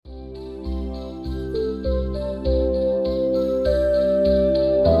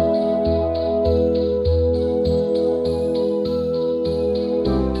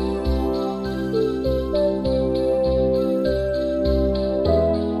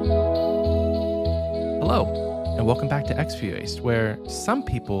Hello, and welcome back to XP Waste, where some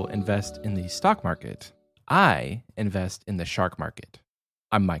people invest in the stock market. I invest in the shark market.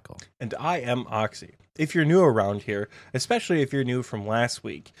 I'm Michael. And I am Oxy. If you're new around here, especially if you're new from last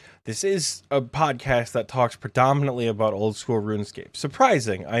week, this is a podcast that talks predominantly about old school RuneScape.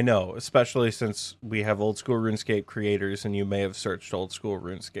 Surprising, I know, especially since we have old school RuneScape creators and you may have searched old school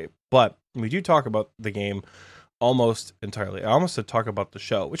RuneScape. But we do talk about the game almost entirely. I almost said talk about the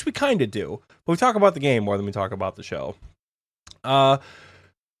show, which we kind of do, but we talk about the game more than we talk about the show.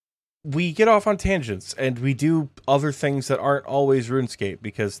 We get off on tangents, and we do other things that aren't always RuneScape,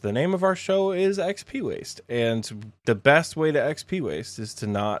 because the name of our show is XP Waste, and the best way to XP Waste is to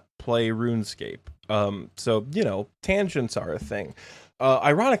not play RuneScape. So, you know, tangents are a thing.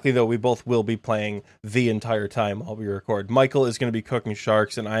 Ironically, though, we both will be playing the entire time while we record. Michael is going to be cooking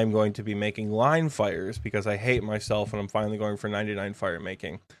sharks, and I am going to be making line fires, because I hate myself, and I'm finally going for 99 fire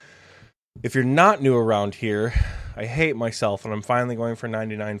making. If you're not new around here, I hate myself, and I'm finally going for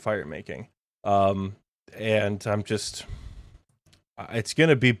 99 fire making. And I'm just, it's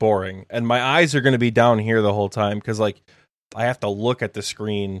going to be boring. And my eyes are going to be down here the whole time, because, like, I have to look at the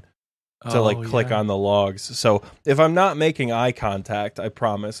screen to, click on the logs. So if I'm not making eye contact, I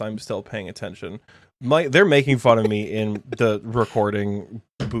promise I'm still paying attention. They're making fun of me in the recording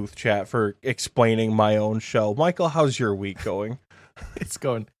booth chat for explaining my own show. Michael, how's your week going? It's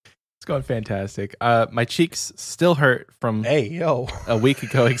going fantastic. My cheeks still hurt from a week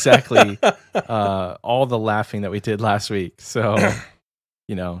ago exactly. All the laughing that we did last week. So,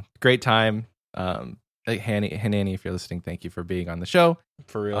 you know, great time. Hanani, if you're listening, thank you for being on the show.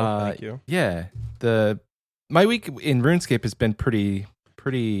 For real, thank you. Yeah, my week in RuneScape has been pretty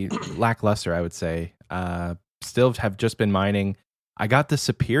lackluster, I would say. Still have just been mining. I got the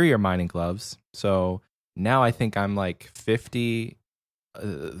superior mining gloves, so now I think I'm like 50.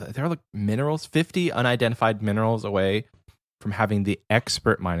 They're like minerals, 50 unidentified minerals away from having the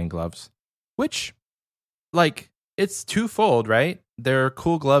expert mining gloves, which, like, it's twofold, right? They're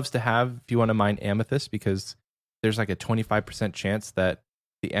cool gloves to have if you want to mine amethyst, because there's like a 25% chance that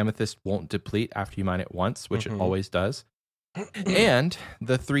the amethyst won't deplete after you mine it once, which it always does. And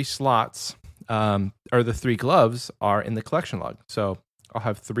the 3 slots, or the 3 gloves, are in the collection log. So I'll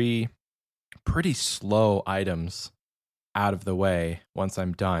have 3 pretty slow items out of the way once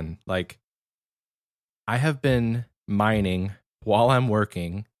I'm done. Like, I have been mining while I'm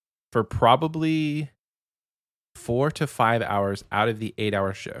working for probably 4 to 5 hours out of the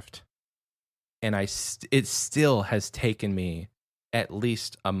 8-hour shift, and it still has taken me at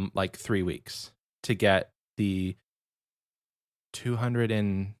least like 3 weeks to get the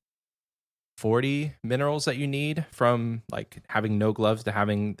 240 minerals that you need from like having no gloves to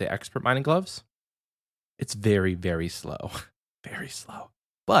having the expert mining gloves. It's very, very slow. Very slow.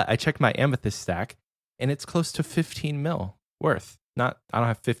 But I checked my amethyst stack, and it's close to 15 mil worth. I don't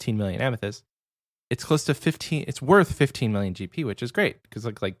have 15 million amethyst. It's close to 15. It's worth 15 million GP, which is great, because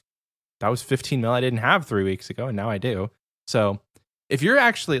like that was 15 mil I didn't have 3 weeks ago, and now I do. So if you're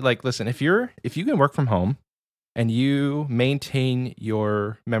actually like, listen, if you can work from home and you maintain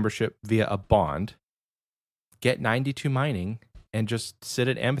your membership via a bond, get 92 mining and just sit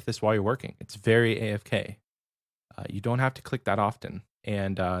at amethyst while you're working. It's very AFK. You don't have to click that often,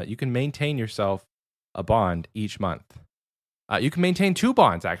 and you can maintain yourself a bond each month. You can maintain 2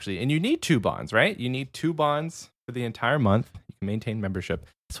 bonds, actually, and you need 2 bonds, right? You need 2 bonds for the entire month. You can maintain membership.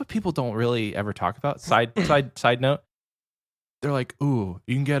 That's what people don't really ever talk about. Side note. They're like, ooh,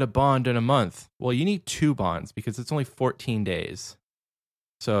 you can get a bond in a month. Well, you need 2 bonds because it's only 14 days.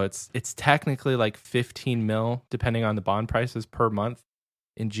 So it's technically like 15 mil, depending on the bond prices per month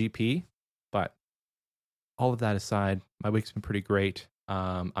in GP. But all of that aside, my week's been pretty great.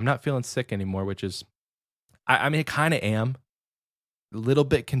 I'm not feeling sick anymore, which is, I mean, I kind of am. A little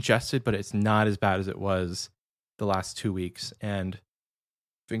bit congested, but it's not as bad as it was the last 2 weeks. And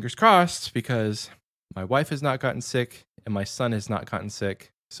fingers crossed, because my wife has not gotten sick and my son has not gotten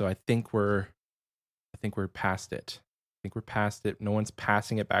sick. So I think we're past it. No one's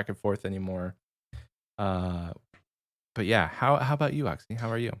passing it back and forth anymore. But yeah, how about you, Oxy? How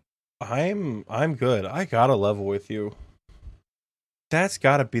are you? I'm good. I gotta level with you. That's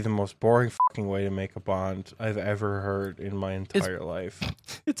gotta be the most boring fucking way to make a bond I've ever heard in my entire life.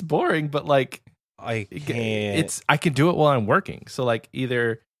 It's boring, but like I can't. I can do it while I'm working. So like,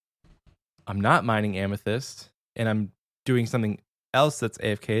 either I'm not mining amethyst and I'm doing something else that's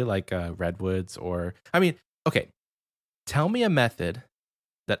AFK, like redwoods, or okay. Tell me a method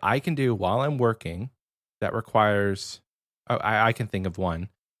that I can do while I'm working that requires, I can think of one,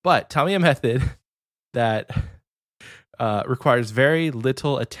 but tell me a method that requires very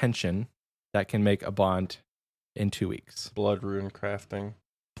little attention that can make a bond in 2 weeks. Blood rune crafting.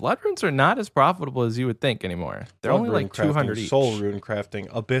 Blood runes are not as profitable as you would think anymore. They're only like 200 each. Soul rune crafting,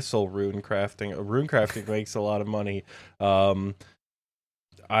 abyssal rune crafting. Rune crafting makes a lot of money.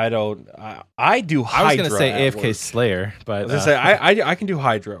 I do Hydra. I was going to say AFK work. Slayer, but I was gonna say I can do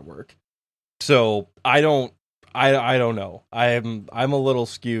Hydra at work. So I don't know. I'm a little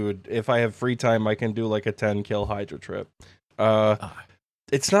skewed. If I have free time, I can do like a 10 kill Hydra trip.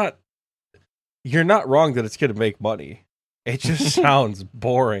 It's not. You're not wrong that it's gonna make money. It just sounds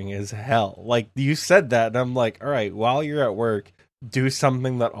boring as hell. Like you said that, and I'm like, all right. While you're at work, do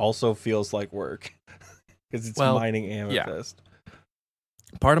something that also feels like work, because it's mining amethyst. Yeah.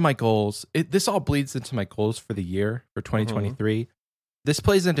 Part of my goals, this all bleeds into my goals for the year for 2023. This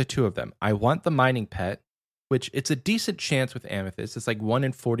plays into two of them. I want the mining pet, which it's a decent chance with amethyst. It's like 1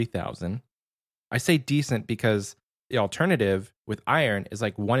 in 40,000. I say decent because the alternative with iron is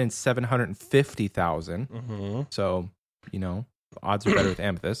like 1 in 750,000. So, odds are better with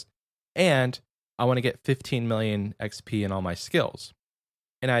amethyst. And I want to get 15 million XP in all my skills.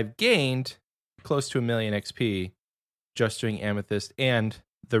 And I've gained close to 1 million XP just doing amethyst and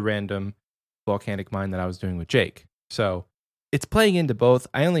the random volcanic mine that I was doing with Jake. So it's playing into both.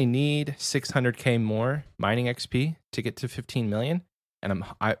 I only need 600k more mining XP to get to 15 million, and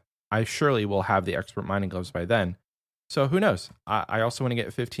I surely will have the expert mining gloves by then. So who knows? I also want to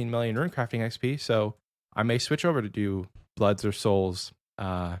get 15 million runecrafting XP, so I may switch over to do Bloods or Souls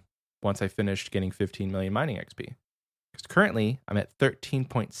once I finish getting 15 million mining XP. Because currently I'm at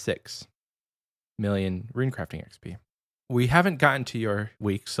 13.6 million runecrafting XP. We haven't gotten to your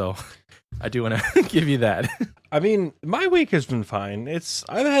week, so I do want to give you that. I mean, my week has been fine.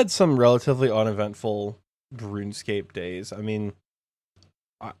 I've had some relatively uneventful RuneScape days. I mean,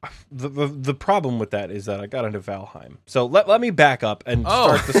 the problem with that is that I got into Valheim. So let me back up and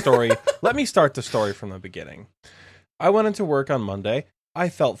start the story. Let me start the story from the beginning. I went into work on Monday. I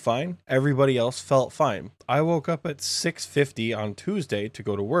felt fine. Everybody else felt fine. I woke up at 6:50 on Tuesday to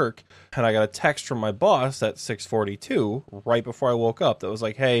go to work, and I got a text from my boss at 6:42 right before I woke up that was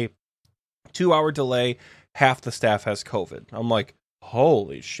like, hey, 2-hour delay, half the staff has COVID. I'm like,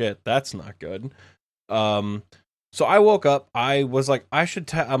 holy shit, that's not good. So I woke up, I was like,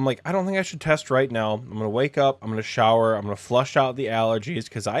 I'm like, I don't think I should test right now. I'm going to wake up, I'm going to shower, I'm going to flush out the allergies,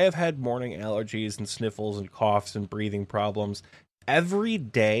 because I have had morning allergies and sniffles and coughs and breathing problems every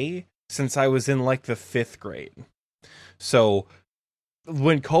day since I was in like the 5th grade. So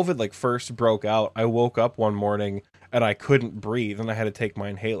when COVID first broke out, I woke up one morning and I couldn't breathe and I had to take my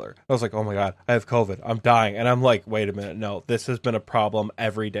inhaler. I was like, oh my God, I have COVID. I'm dying. And I'm like, wait a minute. No, this has been a problem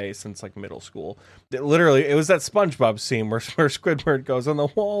every day since middle school. It was that SpongeBob scene where Squidward goes on the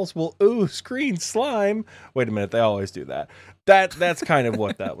walls will screen slime. Wait a minute. They always do that. That's kind of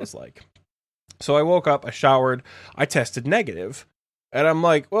what that was like. So I woke up, I showered, I tested negative. And I'm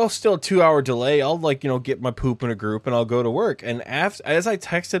like, well, still a 2-hour delay. I'll get my poop in a group and I'll go to work. And as I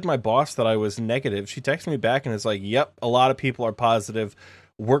texted my boss that I was negative, she texted me back and is like, yep, a lot of people are positive.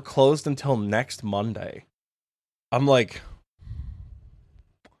 We're closed until next Monday. I'm like,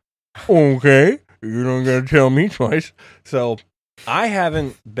 okay, you don't gotta tell me twice. So I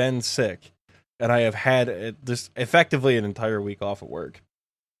haven't been sick, and I have had this effectively an entire week off at work.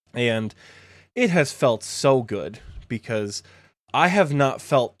 And it has felt so good because I have not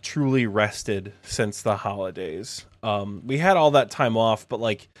felt truly rested since the holidays. We had all that time off, but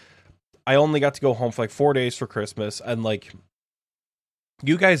I only got to go home for 4 days for Christmas. And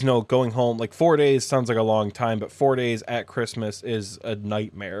you guys know, going home, 4 days sounds like a long time, but 4 days at Christmas is a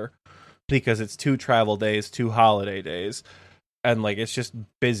nightmare because it's 2 travel days, 2 holiday days. And it's just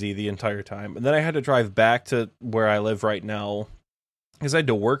busy the entire time. And then I had to drive back to where I live right now because I had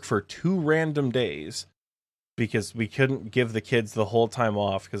to work for 2 random days, because we couldn't give the kids the whole time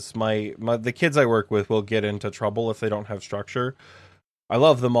off, because the kids I work with will get into trouble if they don't have structure. I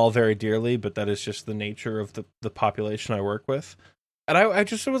love them all very dearly, but that is just the nature of the population I work with. And I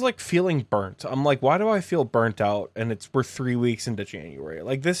just was feeling burnt. I'm like, why do I feel burnt out? And we're 3 weeks into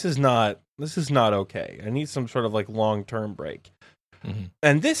January. This is not okay. I need some sort of long-term break. Mm-hmm.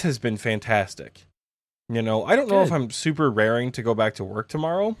 And this has been fantastic. I don't know if I'm super raring to go back to work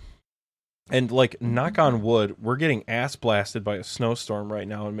tomorrow. And knock on wood, we're getting ass blasted by a snowstorm right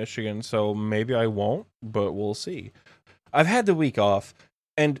now in Michigan, so maybe I won't, but we'll see. I've had the week off,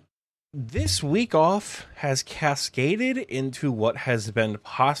 and this week off has cascaded into what has been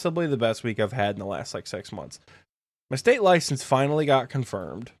possibly the best week I've had in the last 6 months. My state license finally got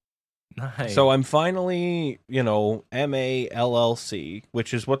confirmed. Nice. So I'm finally, MA LLC,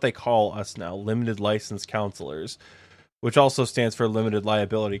 which is what they call us now, limited license counselors. which also stands for limited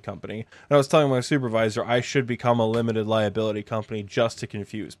liability company. And I was telling my supervisor I should become a limited liability company just to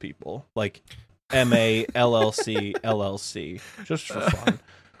confuse people, like MA LLC LLC, just for fun.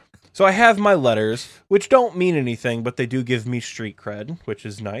 So I have my letters, which don't mean anything, but they do give me street cred, which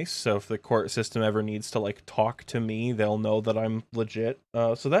is nice. So if the court system ever needs to like talk to me, they'll know that I'm legit.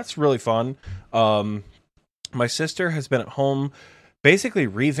 So that's really fun. My sister has been at home basically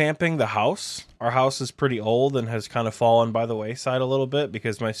revamping the house. Our house is pretty old and has kind of fallen by the wayside a little bit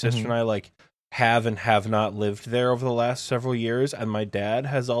because my sister and I like have and have not lived there over the last several years. And my dad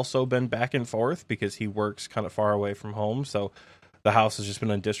has also been back and forth because he works kind of far away from home. So the house has just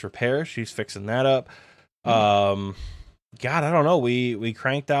been in disrepair. She's fixing that up. God, I don't know. We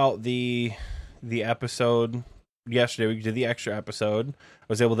cranked out the episode yesterday. We did the extra episode. I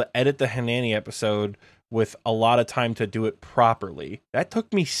was able to edit the Hanani episode with a lot of time to do it properly. That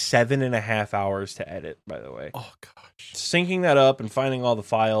took me 7.5 hours to edit, by the way. Oh gosh. Syncing that up and finding all the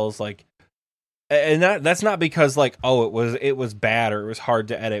files, like, and that's not because like, oh, it was bad or it was hard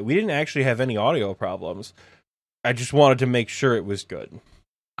to edit. We didn't actually have any audio problems. I just wanted to make sure it was good.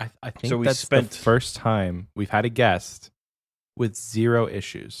 I think so that's the first time we've had a guest with 0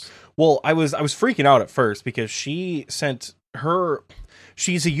 issues. Well, I was freaking out at first because she's a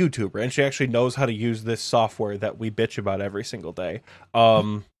YouTuber and she actually knows how to use this software that we bitch about every single day.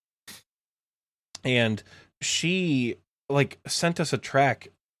 And she like sent us a track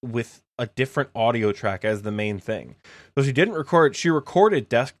with a different audio track as the main thing. So she recorded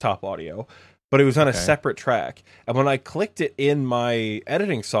desktop audio, but it was on a separate track. And when I clicked it in my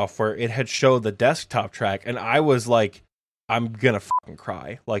editing software, it had showed the desktop track. And I was like, I'm going to fucking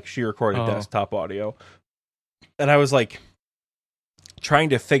cry. Like, she recorded desktop audio. And I was like, trying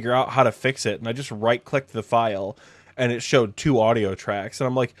to figure out how to fix it. And I just right-clicked the file, and it showed 2 audio tracks. And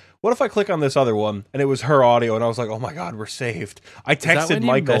I'm like, what if I click on this other one? And it was her audio. And I was like, oh my God, we're saved. I texted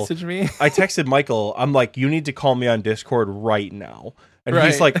Michael. Message me? I texted Michael. I'm like, you need to call me on Discord right now. And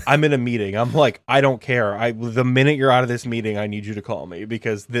he's like, I'm in a meeting. I'm like, I don't care. The minute you're out of this meeting, I need you to call me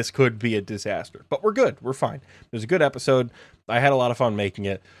because this could be a disaster. But we're good. We're fine. It was a good episode. I had a lot of fun making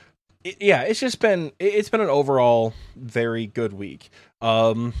it. It's been an overall very good week.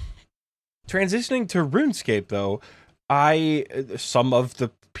 Transitioning to RuneScape, though, some of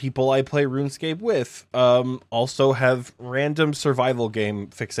the people I play RuneScape with also have random survival game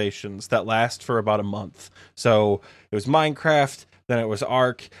fixations that last for about a month. So it was Minecraft, then it was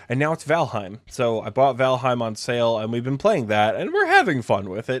Ark, and now it's Valheim. So I bought Valheim on sale, and we've been playing that, and we're having fun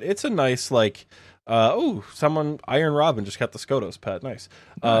with it. It's a nice, like, Iron Robin just got the Skotos pet. Nice.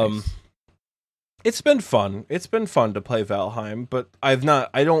 It's been fun. It's been fun to play Valheim, but I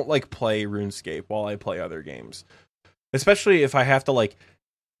don't, like, play RuneScape while I play other games. Especially if I have to, like,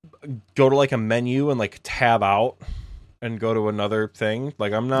 go to, like, a menu and, like, tab out and go to another thing.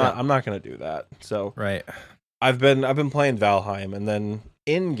 Like, I'm not going to do that. So right. I've been playing Valheim, and then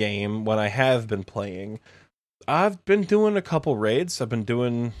in game when I have been playing, I've been doing a couple raids. I've been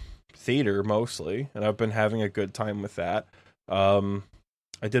doing theater mostly, and I've been having a good time with that. I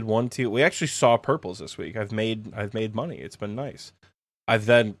did one too. We actually saw purples this week. I've made money. It's been nice. I've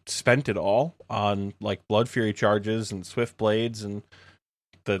then spent it all on like Blood Fury charges and Swift Blades and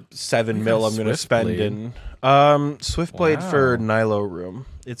the 7 mil I'm going to spend in Swift Blade for Nilo room.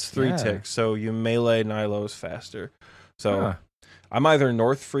 It's 3 ticks, so you melee Nilos faster. So I'm either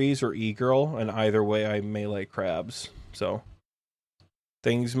North Freeze or E-Girl, and either way I melee crabs. So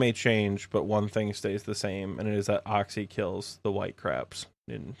things may change, but one thing stays the same, and it is that Oxy kills the white crabs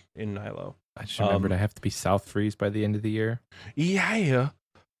in Nilo. I just remembered I have to be South Freeze by the end of the year. Yeah.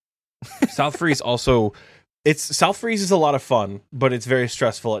 South Freeze also... South Freeze is a lot of fun, but it's very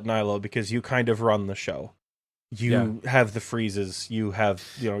stressful at Nilo because you kind of run the show. You have the freezes. You got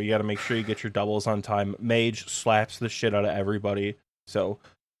to make sure you get your doubles on time. Mage slaps the shit out of everybody. So,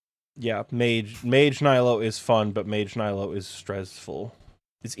 yeah, Mage Nilo is fun, but Mage Nilo is stressful.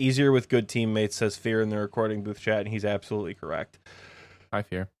 It's easier with good teammates, says Fear in the recording booth chat, and he's absolutely correct. Hi,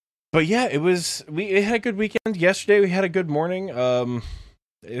 Fear. But yeah, we had a good weekend. Yesterday we had a good morning.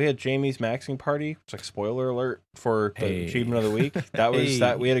 We had Jamie's maxing party. It's like spoiler alert for the achievement of the week. That was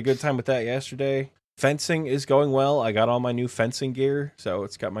that. We had a good time with that yesterday. Fencing is going well. I got all my new fencing gear, so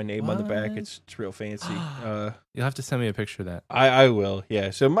it's got my name on the back. It's real fancy. You'll have to send me a picture of that. I will. Yeah.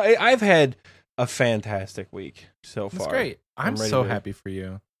 So I've had a fantastic week so far. That's great. I'm so happy for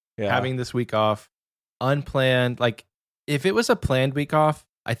you. Yeah. Having this week off, unplanned. Like if it was a planned week off,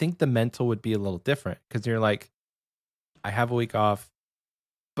 I think the mental would be a little different because you're like, I have a week off.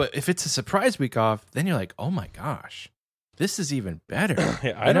 But if it's a surprise week off, then you're like, oh my gosh, this is even better.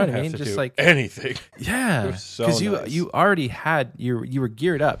 Yeah, I You know don't what I have mean? to Just do like anything. yeah, They're so because nice. you already had you were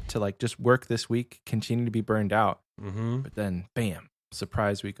geared up to like just work this week, continue to be burned out, Mm-hmm. but then bam,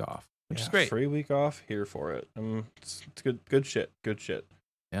 surprise week off, which is great. Free week off, here for it. It's good shit. Good shit.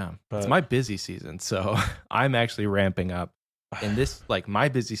 Yeah, But- it's my busy season, so I'm actually ramping up. And this, like, my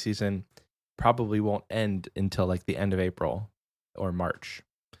busy season probably won't end until like the end of April or March.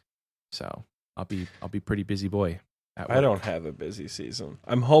 So I'll be pretty busy boy. At work. I don't have a busy season.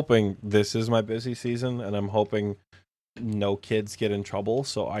 I'm hoping this is my busy season, and I'm hoping no kids get in trouble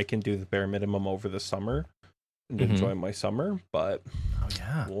so I can do the bare minimum over the summer and Mhm. enjoy my summer. But Oh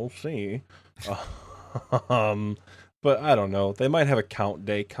yeah. we'll see. But I don't know. They might have a count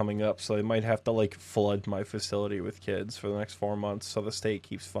day coming up, so they might have to like flood my facility with kids for the next 4 months, so the state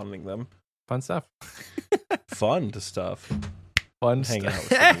keeps funding them. Fun stuff. Fun stuff. Fun Hanging out stuff.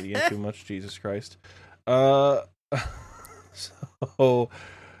 with the media too much. Jesus Christ. So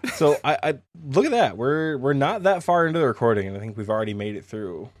I look at that. We're not that far into the recording, and I think we've already made it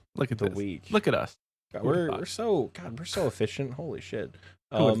through Look at the this. week. Look at us. God, who'd have we're so efficient. Holy shit.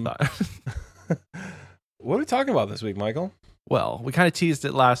 Who would have thought? What are we talking about this week, Michael? Well, we kind of teased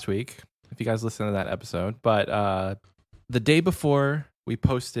it last week, if you guys listened to that episode. But the day before we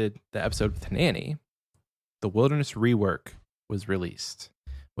posted the episode with Nanny, the Wilderness rework was released,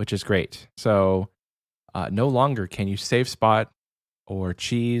 which is great. So no longer can you save spot or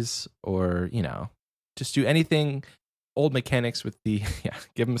cheese or, just do anything old mechanics with the, yeah,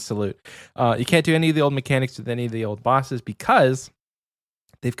 give them a salute. You can't do any of the old mechanics with any of the old bosses because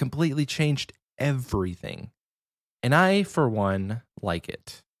they've completely changed everything. And I, for one, like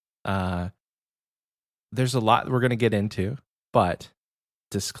it. There's a lot we're going to get into, but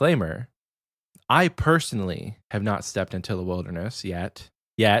disclaimer, I personally have not stepped into the wilderness yet.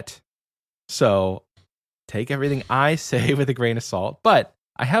 So take everything I say with a grain of salt, but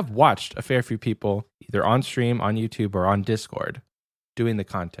I have watched a fair few people either on stream, on YouTube, or on Discord doing the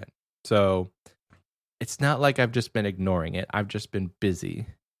content. So it's not like I've just been ignoring it. I've just been busy.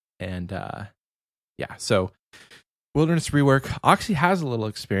 And yeah, so Wilderness rework. Oxy has a little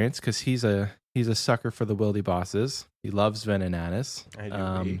experience because he's a sucker for the wildy bosses. He loves Venonattus.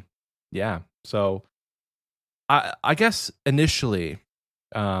 I do. Yeah. So I guess initially,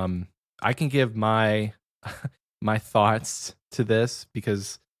 I can give my my thoughts to this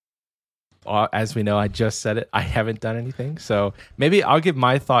because as we know, I just said it. I haven't done anything. So maybe I'll give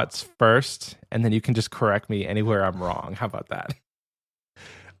my thoughts first and then you can just correct me anywhere I'm wrong. How about that?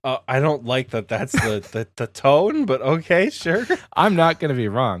 I don't like that. That's the tone, but okay, sure. I'm not going to be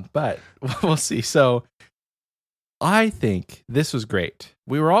wrong, but we'll see. So I think this was great.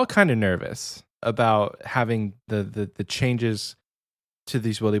 We were all kind of nervous about having the changes to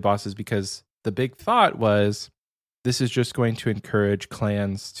these wildy bosses because the big thought was this is just going to encourage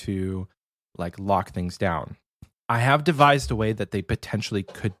clans to like lock things down. I have devised a way that they potentially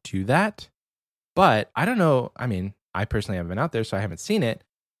could do that, but I don't know. I mean, I personally haven't been out there, so I haven't seen it.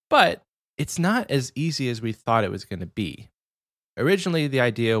 But it's not as easy as we thought it was going to be. Originally, the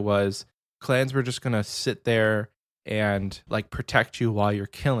idea was clans were just going to sit there and like protect you while you're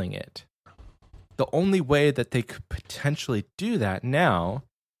killing it. The only way that they could potentially do that now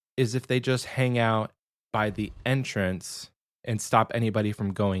is if they just hang out by the entrance and stop anybody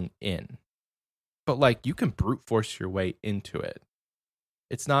from going in. But like you can brute force your way into it.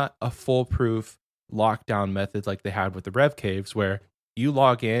 It's not a foolproof lockdown method like they had with the Rev Caves where you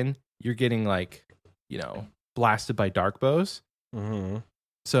log in, you're getting like, blasted by dark bows. Mm-hmm.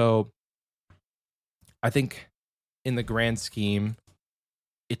 So I think in the grand scheme,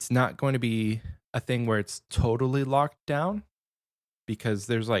 it's not going to be a thing where it's totally locked down because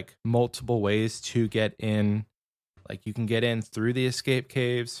there's like multiple ways to get in. Like you can get in through the escape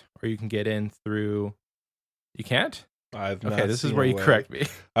caves or you can get in through. You can't? Okay, this is where you correct me.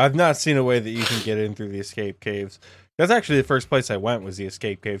 I've not seen a way that you can get in through the escape caves. That's actually the first place I went was the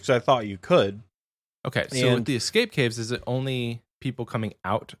escape caves because I thought you could. Okay, so with the escape caves, is it only people coming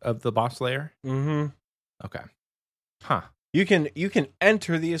out of the boss lair? Mm-hmm. Okay. Huh. You can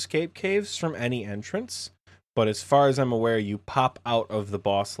enter the escape caves from any entrance, but as far as I'm aware, you pop out of the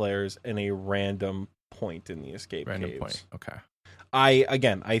boss lairs in a random point in the escape caves. Point. Okay.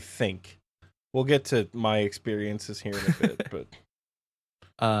 I think we'll get to my experiences here in a bit,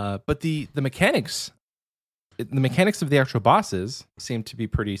 but the mechanics of the actual bosses seem to be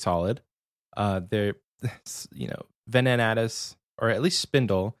pretty solid. They're, Venonattus, or at least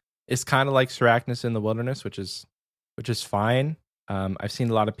Spindle, is kind of like Sarachnis in the wilderness, which is fine. I've seen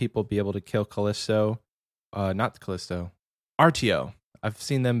a lot of people be able to kill Callisto, not Callisto, Artio. I've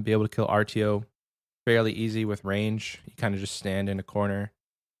seen them be able to kill Artio fairly easy with range. You kind of just stand in a corner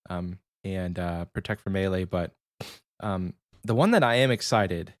and protect for melee. But the one that I am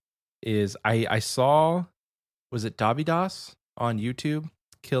excited is I saw, was it Davidas on YouTube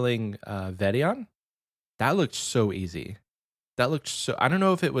killing Vedion? That looked so easy. That looked so, I don't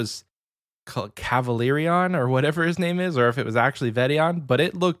know if it was Cavalerion or whatever his name is, or if it was actually Vedion, but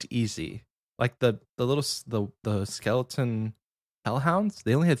it looked easy. Like the skeleton hellhounds,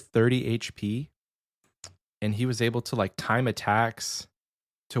 they only had 30 HP, and he was able to like time attacks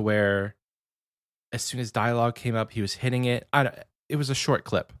to where as soon as dialogue came up, he was hitting it. It was a short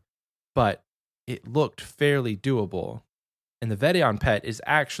clip, but it looked fairly doable. And the Vedion pet is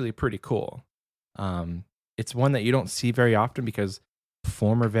actually pretty cool. It's one that you don't see very often because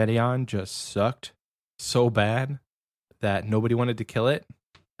former Vedion just sucked so bad that nobody wanted to kill it.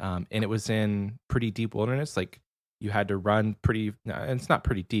 And it was in pretty deep wilderness. Like you had to run pretty, and it's not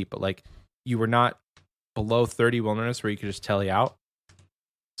pretty deep, but like you were not below 30 wilderness where you could just tele out.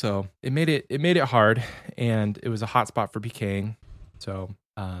 So it made it hard, and it was a hot spot for PKing. So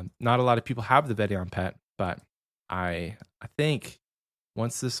not a lot of people have the Vedion pet, but I think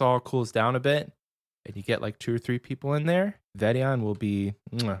once this all cools down a bit and you get like 2 or 3 people in there, Vedion will be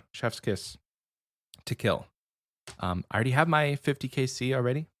chef's kiss to kill. I already have my 50 KC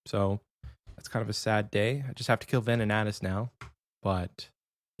already, so that's kind of a sad day. I just have to kill Venenatus now. But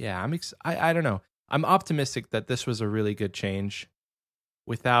yeah, I don't know. I'm optimistic that this was a really good change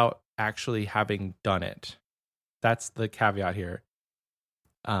without actually having done it. That's the caveat here.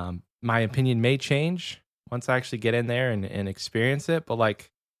 My opinion may change once I actually get in there and experience it. But like,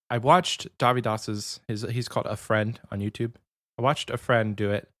 I watched Davidas's, he's called A Friend on YouTube. I watched A Friend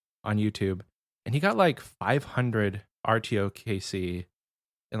do it on YouTube, and he got like 500 RTO KC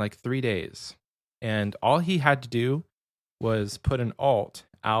in like 3 days. And all he had to do was put an alt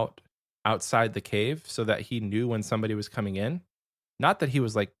outside the cave so that he knew when somebody was coming in. Not that he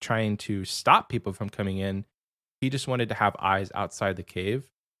was like trying to stop people from coming in. He just wanted to have eyes outside the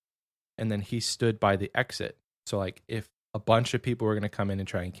cave. And then he stood by the exit. So like if a bunch of people were going to come in and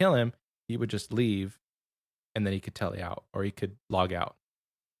try and kill him, he would just leave, and then he could tele out or he could log out.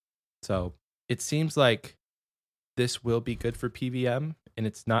 So it seems like this will be good for PVM, and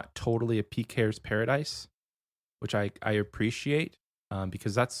it's not totally a PKer's paradise, which I appreciate,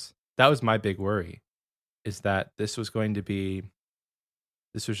 because that was my big worry, is that this was just going to be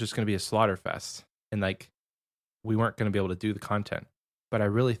a slaughter fest, and like we weren't going to be able to do the content. But I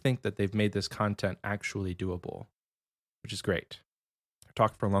really think that they've made this content actually doable, which is great. I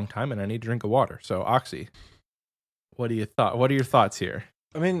talked for a long time and I need to drink of water. So Oxy, what are your thoughts here?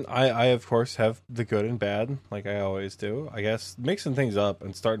 I mean, I of course have the good and bad, like I always do. I guess mixing things up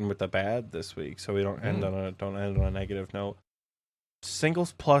and starting with the bad this week, so we don't end on a negative note.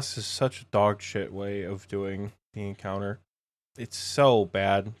 Singles Plus is such a dog shit way of doing the encounter. It's so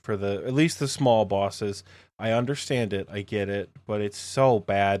bad for at least the small bosses. I understand it, I get it, but it's so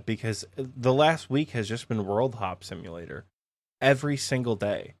bad because the last week has just been World Hop Simulator. Every single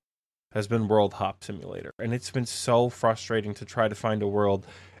day has been World Hop Simulator, and it's been so frustrating to try to find a world.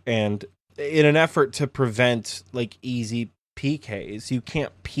 And in an effort to prevent like easy PKs, you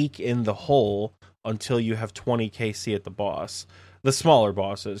can't peek in the hole until you have 20 KC at the boss. The smaller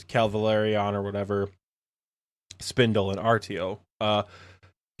bosses, Calvalerion or whatever, Spindle and Artio,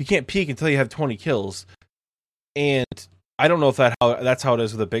 you can't peek until you have 20 kills. And I don't know if that's how it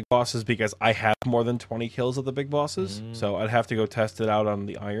is with the big bosses, because I have more than 20 kills of the big bosses. So I'd have to go test it out on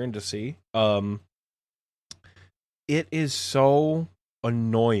the Iron to see. It is so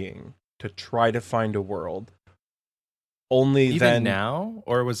annoying to try to find a world. Only even then now,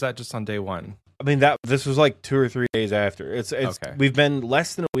 or was that just on day one? I mean, this was like 2 or 3 days after. It's okay. We've been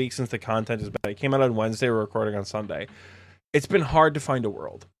less than a week since the content is back. It came out on Wednesday. We're recording on Sunday. It's been hard to find a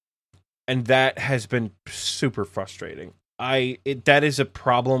world, and that has been super frustrating. That is a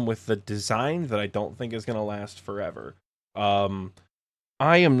problem with the design that I don't think is going to last forever.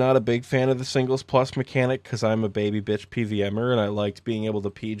 I am not a big fan of the Singles Plus mechanic because I'm a baby bitch PVMer, and I liked being able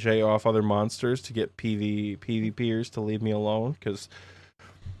to PJ off other monsters to get PvPers to leave me alone. Because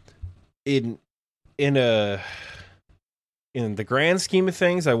in the grand scheme of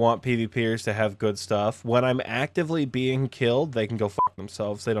things, I want PvPers to have good stuff. When I'm actively being killed, they can go fuck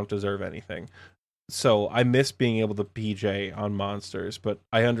themselves. They don't deserve anything. So I miss being able to PJ on monsters, but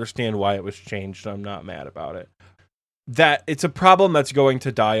I understand why it was changed. I'm not mad about it. That it's a problem that's going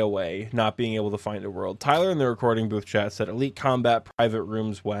to die away, not being able to find a world. Tyler in the recording booth chat said Elite Combat private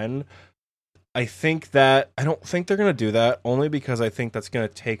rooms when. I don't think they're going to do that, only because I think that's going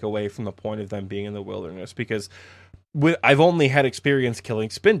to take away from the point of them being in the wilderness, because I've only had experience killing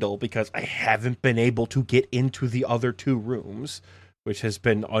Spindle because I haven't been able to get into the other 2 rooms, which has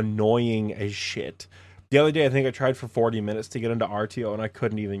been annoying as shit. The other day, I think I tried for 40 minutes to get into RTO, and I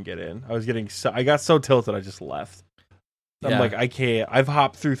couldn't even get in. I got so tilted, I just left. I'm like, I can't. I've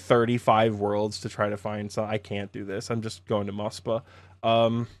hopped through 35 worlds to try to find some. I can't do this. I'm just going to Muspa.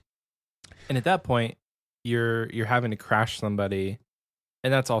 And at that point, you're having to crash somebody,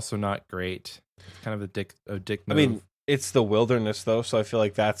 and that's also not great. It's kind of a dick move. I mean, it's the wilderness though, so I feel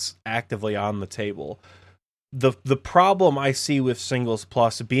like that's actively on the table. The problem I see with Singles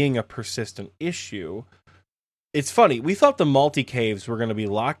Plus being a persistent issue. It's funny. We thought the multi-caves were going to be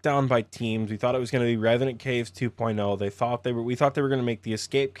locked down by teams. We thought it was going to be Revenant Caves 2.0. We thought they were going to make the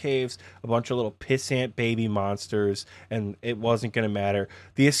escape caves a bunch of little pissant baby monsters, and it wasn't going to matter.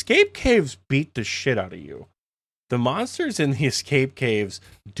 The escape caves beat the shit out of you. The monsters in the escape caves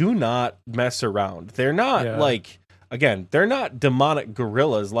do not mess around. They're not they're not demonic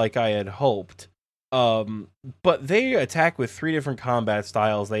gorillas like I had hoped. But they attack with 3 different combat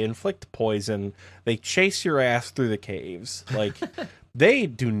styles. They inflict poison. They chase your ass through the caves. Like, they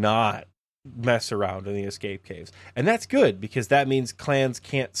do not mess around in the escape caves. And that's good, because that means clans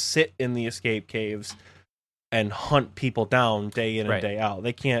can't sit in the escape caves and hunt people down day in and day out.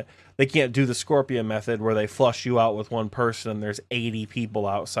 They can't do the Scorpion method where they flush you out with one person and there's 80 people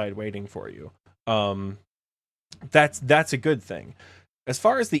outside waiting for you. That's a good thing. As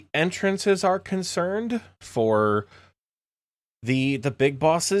far as the entrances are concerned for the big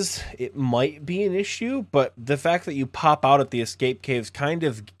bosses, it might be an issue, but the fact that you pop out at the escape caves kind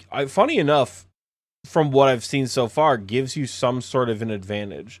of, funny enough, from what I've seen so far, gives you some sort of an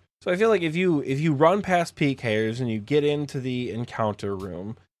advantage. So I feel like if you run past PKers and you get into the encounter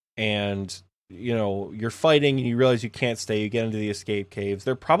room and you're fighting and you realize you can't stay, you get into the escape caves,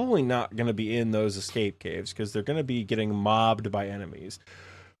 they're probably not going to be in those escape caves because they're going to be getting mobbed by enemies,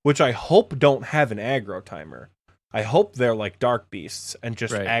 which I hope don't have an aggro timer. I hope they're like Dark Beasts and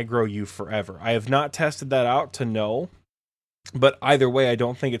just aggro you forever. I have not tested that out to know, but either way, I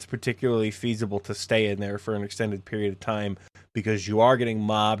don't think it's particularly feasible to stay in there for an extended period of time because you are getting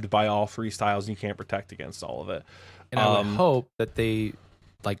mobbed by all 3 styles and you can't protect against all of it. And I would hope that they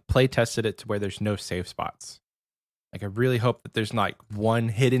play tested it to where there's no safe spots. Like, I really hope that there's not one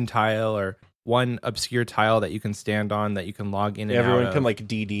hidden tile or one obscure tile that you can stand on that you can log in and everyone out can of.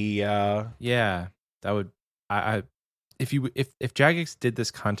 DD. Yeah, that would. If Jagex did this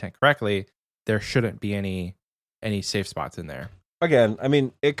content correctly, there shouldn't be any safe spots in there. Again, I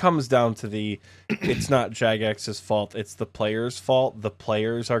mean, it comes down to it's not Jagex's fault, it's the player's fault. The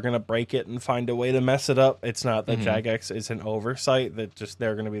players are going to break it and find a way to mess it up. It's not that Jagex is an oversight, that just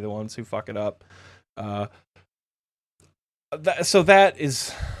they're going to be the ones who fuck it up. That's not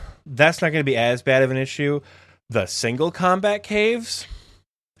going to be as bad of an issue. The single combat caves,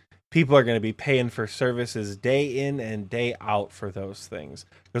 people are going to be paying for services day in and day out for those things.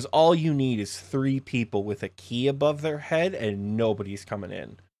 Because all you need is 3 people with a key above their head and nobody's coming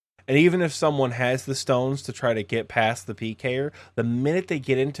in. And even if someone has the stones to try to get past the PKer, the minute they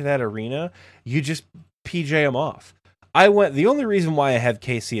get into that arena, you just PJ them off. The only reason why I have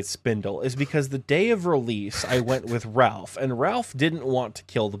Casey at Spindle is because the day of release, I went with Ralph. And Ralph didn't want to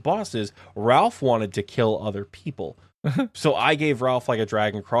kill the bosses. Ralph wanted to kill other people. So I gave Ralph a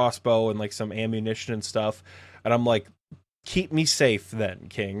dragon crossbow and some ammunition and stuff. And I'm like, keep me safe then,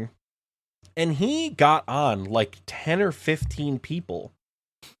 King. And he got on 10 or 15 people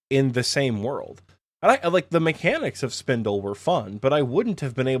in the same world. And I the mechanics of Spindle were fun, but I wouldn't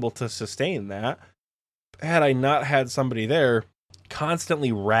have been able to sustain that had I not had somebody there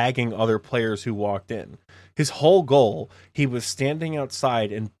constantly ragging other players who walked in. His whole goal, he was standing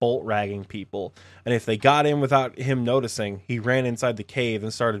outside and bolt ragging people. And if they got in without him noticing, he ran inside the cave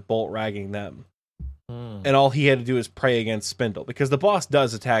and started bolt ragging them. And all he had to do is pray against Spindle, because the boss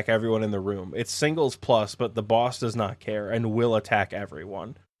does attack everyone in the room. It's Singles Plus, but the boss does not care and will attack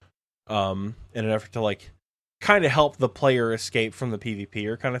everyone. In an effort to kind of help the player escape from the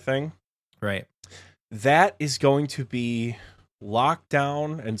PvPer kind of thing. Right. That is going to be locked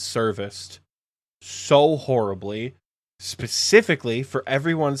down and serviced so horribly, specifically for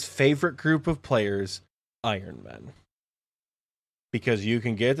everyone's favorite group of players, Iron Men. Because you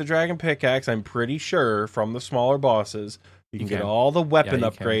can get the Dragon Pickaxe, I'm pretty sure, from the smaller bosses. You can get all the weapon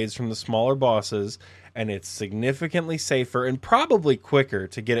upgrades from the smaller bosses, and it's significantly safer and probably quicker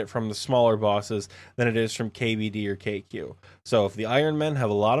to get it from the smaller bosses than it is from KBD or KQ. So if the Iron Men have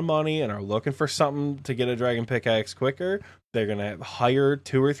a lot of money and are looking for something to get a Dragon Pickaxe quicker, they're going to hire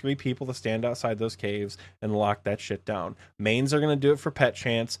 2 or 3 people to stand outside those caves and lock that shit down. Mains are going to do it for pet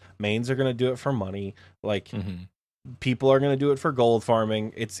chance. Mains are going to do it for money. People are going to do it for gold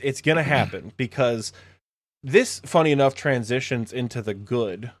farming. It's going to happen because this, funny enough, transitions into the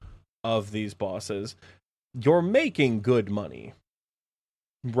good of these bosses. You're making good money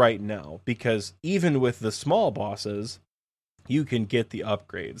right now because even with the small bosses, you can get the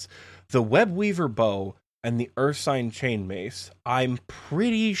upgrades. The Webweaver bow and the Ursine chain mace, I'm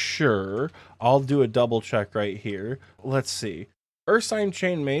pretty sure, I'll do a double check right here. Let's see. Ursine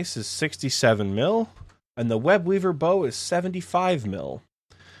chain mace is 67 mil, and the Webweaver bow is 75 mil.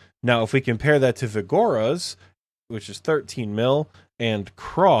 Now, if we compare that to Vigora's, which is 13 mil, and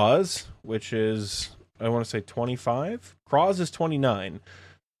Kraw's, which is, I want to say 25? Kraw's is 29.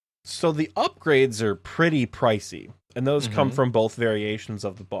 So the upgrades are pretty pricey, and those come from both variations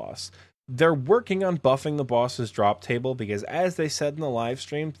of the boss. They're working on buffing the boss's drop table because, as they said in the live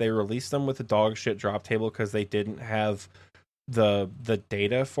stream, they released them with a dog shit drop table because they didn't have the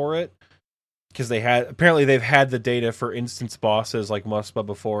data for it. Because they've had the data for instance bosses like Muspa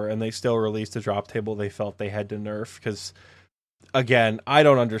before, and they still released a drop table they felt they had to nerf. Because, again, I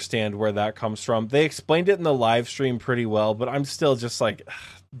don't understand where that comes from. They explained it in the live stream pretty well, but I'm still just like,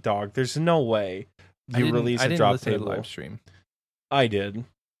 dog, there's no way you release a drop table. Live stream. I did.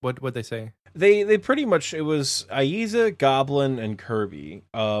 What'd they say? They pretty much, it was Aiza, Goblin, and Kirby.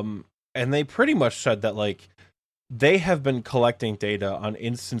 And they pretty much said that, like, they have been collecting data on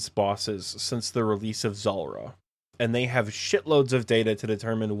instance bosses since the release of Zulrah. And they have shitloads of data to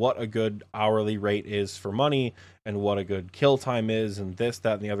determine what a good hourly rate is for money and what a good kill time is and this,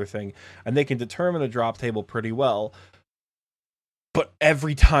 that, and the other thing. And they can determine a drop table pretty well. But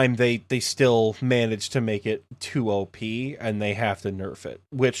every time they still manage to make it too OP and they have to nerf it.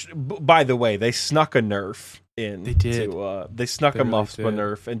 Which, by the way, they snuck a nerf in. They did. They snuck a Muspa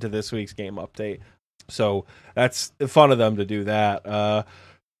nerf into this week's game update. So that's fun of them to do that.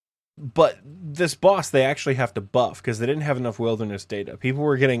 But this boss, they actually have to buff because they didn't have enough wilderness data. People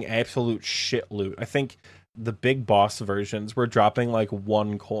were getting absolute shit loot. I think the big boss versions were dropping like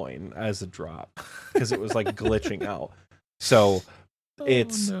 1 coin as a drop because it was like glitching out. So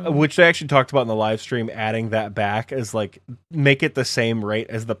which they actually talked about in the live stream, adding that back as like make it the same rate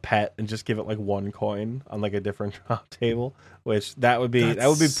as the pet and just give it like 1 coin on like a different drop table, which that would be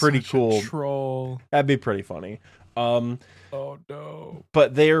pretty cool. Troll. That'd be pretty funny. Oh no.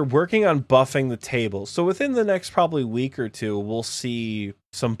 But they're working on buffing the table. So within the next probably week or two, we'll see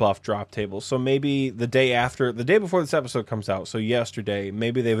some buff drop tables. So maybe the day before this episode comes out, so yesterday,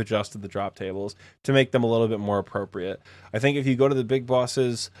 maybe they've adjusted the drop tables to make them a little bit more appropriate. I think if you go to the big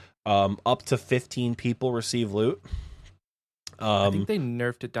bosses, up to 15 people receive loot. I think they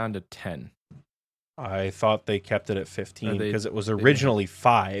nerfed it down to 10. I thought they kept it at 15 because it was originally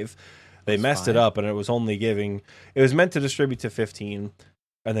 5. They messed it up, and it was meant to distribute to 15,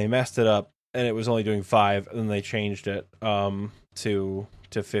 and they messed it up, and it was only doing 5, and then they changed it to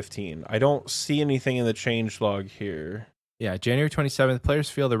 15. I don't see anything in the change log here. Yeah, January 27th, players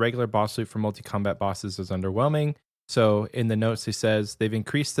feel the regular boss loot for multi-combat bosses is underwhelming. So in the notes, it says they've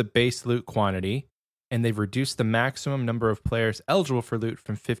increased the base loot quantity, and they've reduced the maximum number of players eligible for loot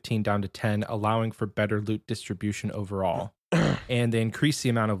from 15 down to 10, allowing for better loot distribution overall. And they increase the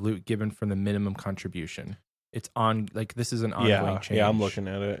amount of loot given from the minimum contribution. It's this is an ongoing change. Yeah, I'm looking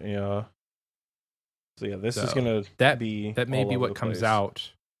at it. Yeah. So yeah, this is gonna be that may be what comes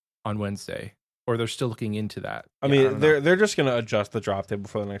out on Wednesday, or they're still looking into that. I mean, they're just gonna adjust the drop table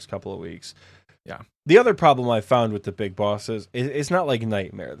for the next couple of weeks. Yeah. The other problem I found with the big bosses is it's not like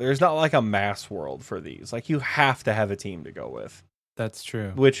Nightmare. There's not like a mass world for these. Like you have to have a team to go with. That's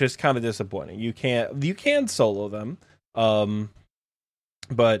true. Which is kind of disappointing. You can solo them.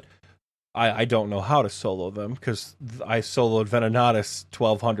 But I don't know how to solo them because I soloed Venenatis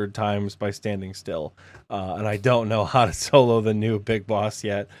 1,200 times by standing still, and I don't know how to solo the new big boss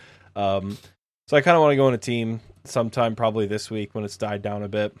yet. So I kind of want to go in a team sometime, probably this week when it's died down a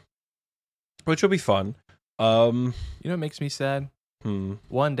bit, which will be fun. You know what makes me sad?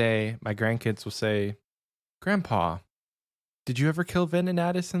 One day my grandkids will say, "Grandpa, did you ever kill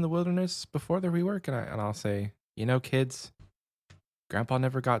Venenatis in the wilderness before the rework?" And I'll say, "You know, kids, Grandpa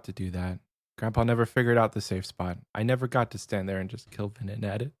never got to do that. Grandpa never figured out the safe spot. I never got to stand there and just kill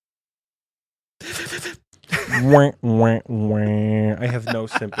Venenatis." I have no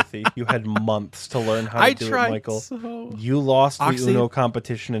sympathy. You had months to learn how to do it, Michael. You lost the Uno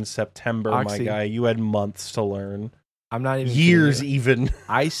competition in September, my guy. You had months to learn. I'm not even years even.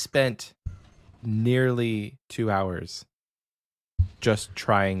 I spent nearly 2 hours just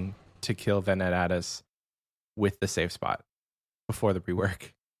trying to kill Venenatis with the safe spot before the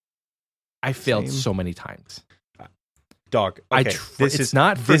rework. I failed so many times. Dog. Okay, it's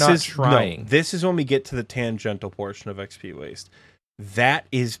not for not trying. No, this is when we get to the tangential portion of XP waste. That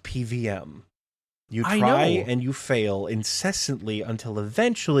is PVM. You try and you fail incessantly until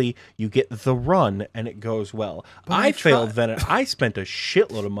eventually you get the run and it goes well. I failed Venom. I spent a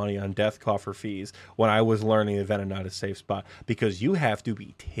shitload of money on Death Coffer fees when I was learning the Venonata safe spot because you have to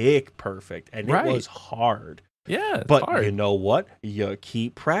be tick perfect and it was hard. Yeah, but hard. You know what? You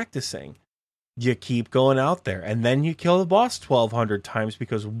keep practicing. You keep going out there, and then you kill the boss 1,200 times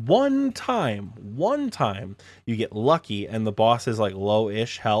because one time you get lucky and the boss is like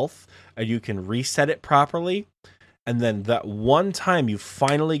low-ish health and you can reset it properly. And then that one time you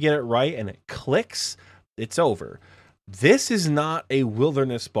finally get it right and it clicks, it's over. This is not a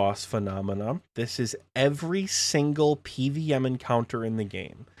wilderness boss phenomenon. This is every single PVM encounter in the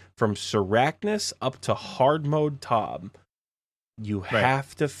game, from Sarachnis up to hard mode Tob. You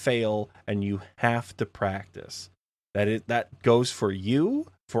have to fail and you have to practice. That goes for you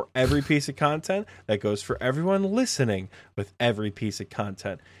for every piece of content. That goes for everyone listening with every piece of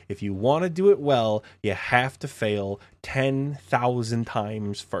content. If you want to do it well, you have to fail 10,000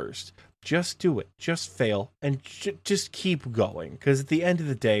 times first. Just do it. Just fail and just keep going. Because at the end of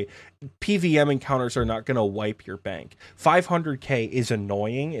the day, PVM encounters are not going to wipe your bank. 500k is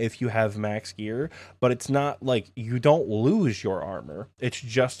annoying if you have max gear, but it's not like you don't lose your armor. It's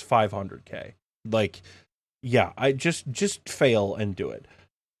just 500k. Like, yeah, I just fail and do it.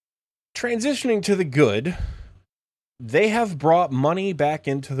 Transitioning to the good, they have brought money back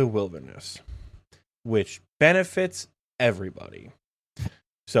into the wilderness, which benefits everybody.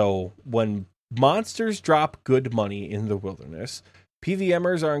 So when monsters drop good money in the wilderness,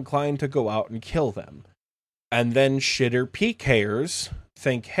 PVMers are inclined to go out and kill them. And then shitter PKers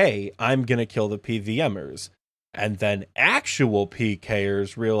think, hey, I'm going to kill the PVMers. And then actual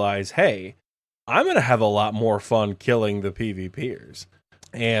PKers realize, hey, I'm going to have a lot more fun killing the PvPers.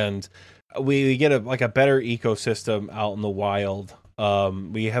 And we get a better ecosystem out in the wild.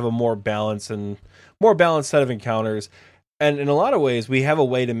 We have a more balanced set of encounters. And in a lot of ways, we have a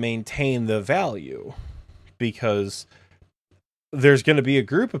way to maintain the value because there's going to be a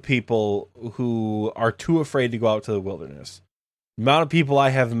group of people who are too afraid to go out to the wilderness. The amount of people I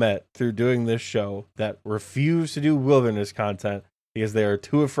have met through doing this show that refuse to do wilderness content because they are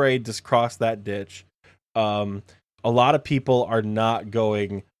too afraid to cross that ditch. A lot of people are not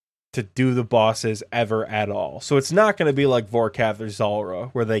going to do the bosses ever at all. So it's not going to be like Vorkath or Zulrah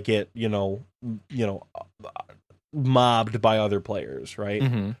where they get, mobbed by other players, right?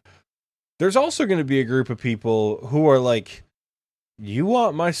 Mm-hmm. There's also going to be a group of people who are like, you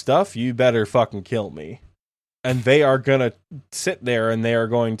want my stuff, you better fucking kill me. And they are going to sit there and they are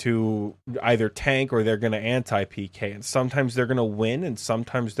going to either tank or they're going to anti-PK. And sometimes they're going to win and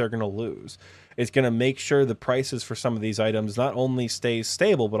sometimes they're going to lose. It's going to make sure the prices for some of these items not only stays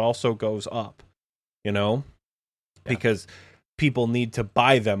stable, but also goes up, because people need to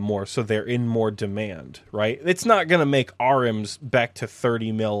buy them more, so they're in more demand, right? It's not going to make RMs back to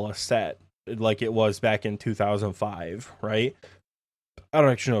 30 mil a set like it was back in 2005, right? I don't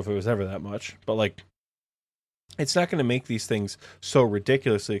actually know if it was ever that much, but it's not going to make these things so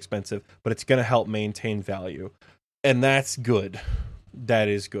ridiculously expensive, but it's going to help maintain value. And that's good. That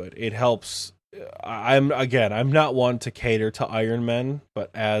is good. It helps. I'm not one to cater to Iron Men, but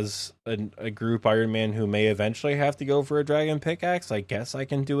as a group Iron Man who may eventually have to go for a dragon pickaxe, I guess I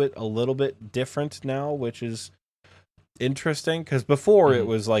can do it a little bit different now, which is interesting. Because before it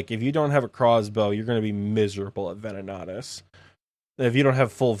was like, if you don't have a crossbow, you're going to be miserable at Venenatis. If you don't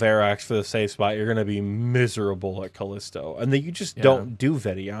have full Verax for the safe spot, you're going to be miserable at Callisto. And then you just don't do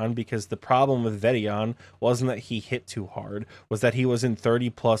Vedion, because the problem with Vedion wasn't that he hit too hard, was that he was in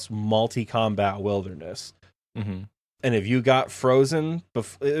 30-plus multi-combat wilderness. Mm-hmm. And if you got frozen,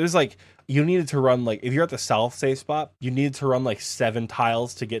 it was like you needed to run, if you're at the south safe spot, you needed to run 7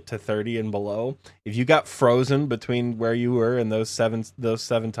 tiles to get to 30 and below. If you got frozen between where you were and those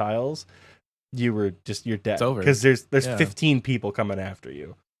seven tiles, you're dead. It's over. Because there's 15 people coming after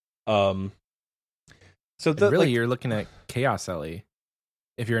you. So you're looking at Chaos Ellie.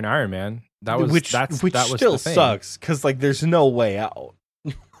 If you're an Iron Man, which still sucks because there's no way out.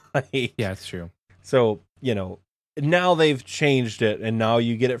 Yeah, it's true. So now they've changed it, and now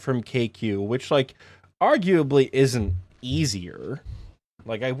you get it from KQ, which arguably isn't easier.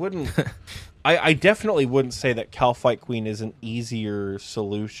 I wouldn't. I definitely wouldn't say that Calfight Queen is an easier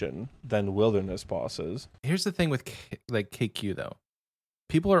solution than wilderness bosses. Here's the thing with KQ though.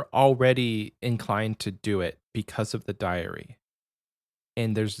 People are already inclined to do it because of the diary.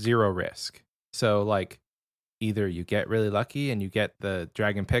 And there's zero risk. So either you get really lucky and you get the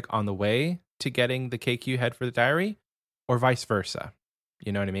dragon pick on the way to getting the KQ head for the diary, or vice versa.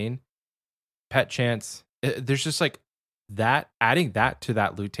 You know what I mean? Pet chance. There's just like that, adding that to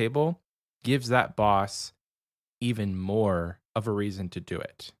that loot table gives that boss even more of a reason to do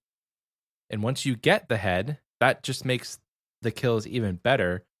it. And once you get the head, that just makes the kills even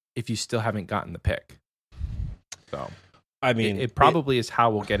better if you still haven't gotten the pick. So, I mean, it probably is how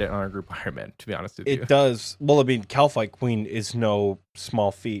we'll get it on our group Iron Man, to be honest with you. It does. Well, I mean, Calfight Queen is no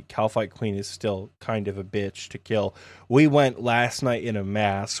small feat. Calfight Queen is still kind of a bitch to kill. We went last night in a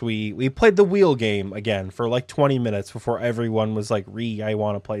mass. We played the wheel game again for like 20 minutes before everyone was like, I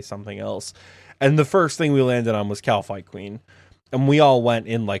want to play something else. And the first thing we landed on was Calfight Queen. And we all went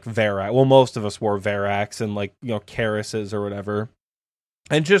in like Varrock. Well, most of us wore Varrocks and like, Karases or whatever.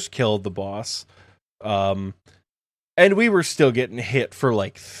 And just killed the boss. And we were still getting hit for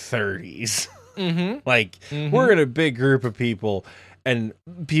like 30s. Mm-hmm. We're in a big group of people, and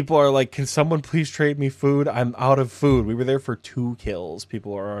people are like, can someone please trade me food? I'm out of food. We were there for 2 kills.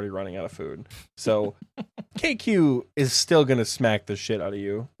 People are already running out of food. So KQ is still going to smack the shit out of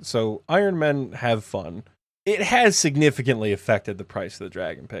you. So Iron Men, have fun. It has significantly affected the price of the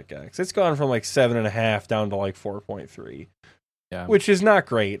Dragon Pickaxe. It's gone from like 7.5 down to like 4.3. Yeah. Which is not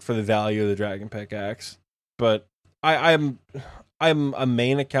great for the value of the Dragon Pickaxe. But I'm a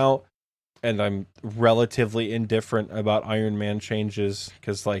main account, and I'm relatively indifferent about Iron Man changes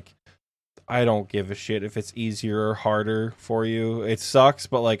because, like, I don't give a shit if it's easier or harder for you. It sucks,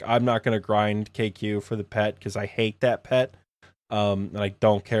 but like, I'm not gonna grind KQ for the pet because I hate that pet, and I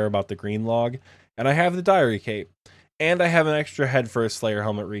don't care about the green log. And I have the Diary Cape, and I have an extra head for a Slayer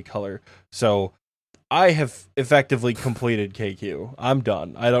helmet recolor. So I have effectively completed KQ. I'm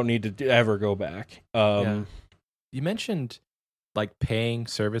done. I don't need to ever go back. Yeah. You mentioned like paying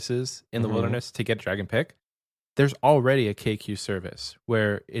services in the wilderness to get a dragon pick. There's already a KQ service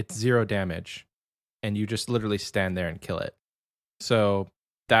where it's 0 damage and you just literally stand there and kill it. So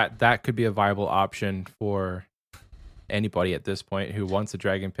that could be a viable option for anybody at this point who wants a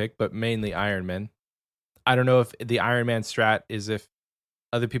dragon pick, but mainly Iron Man. I don't know if the Iron Man strat is if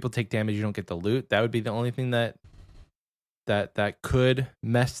other people take damage, you don't get the loot. That would be the only thing that could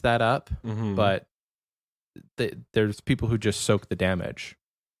mess that up. But there's people who just soak the damage.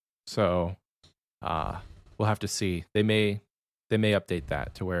 So we'll have to see. They may update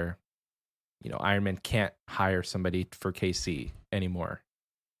that to where, Iron Man can't hire somebody for KC anymore.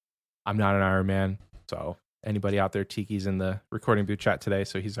 I'm not an Iron Man, so anybody out there, Tiki's in the recording booth chat today,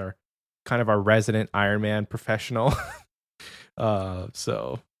 so he's our resident Iron Man professional.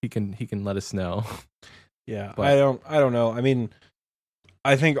 So he can let us know. Yeah, but I don't know. I mean,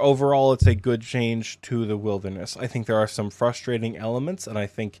 I think overall it's a good change to the wilderness. I think there are some frustrating elements, and I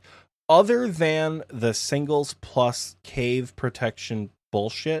think other than the singles plus cave protection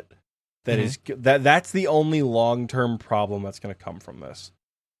bullshit, that's the only long-term problem that's going to come from this,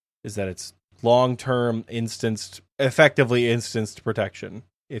 is that it's long-term effectively instanced protection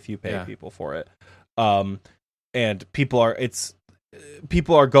if you pay people for it. And people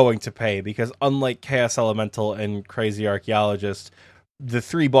are going to pay, because unlike Chaos Elemental and Crazy Archaeologist, the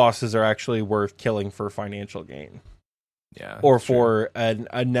 3 bosses are actually worth killing for financial gain. Yeah. Or for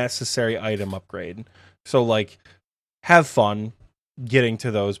a necessary item upgrade. So, like, have fun getting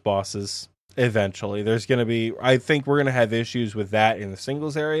to those bosses eventually. I think we're going to have issues with that in the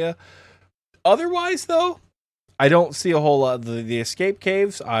singles area. Otherwise, though, I don't see a whole lot. The escape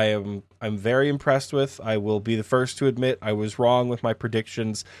caves, I'm very impressed with. I will be the first to admit I was wrong with my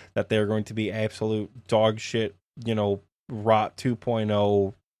predictions that they're going to be absolute dog shit, Rot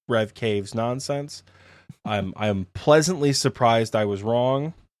 2.0 Rev Caves nonsense. I'm pleasantly surprised I was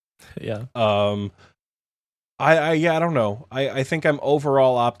wrong. Yeah. I don't know. I think I'm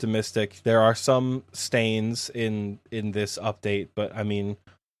overall optimistic. There are some stains in this update, but I mean,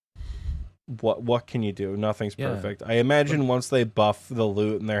 what can you do? Nothing's perfect. I imagine once they buff the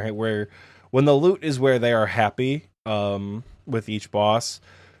loot and when the loot is where they are happy with each boss,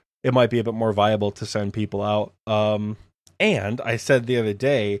 it might be a bit more viable to send people out. And I said the other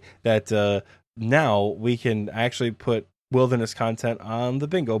day that now we can actually put wilderness content on the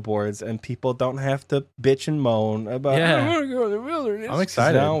bingo boards, and people don't have to bitch and moan about, I want to go to the wilderness. I'm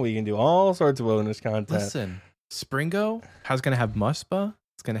excited. Now we can do all sorts of wilderness content. Listen, Springo is going to have Muspa.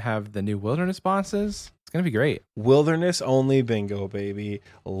 It's going to have the new wilderness bosses. It's going to be great. Wilderness only bingo, baby.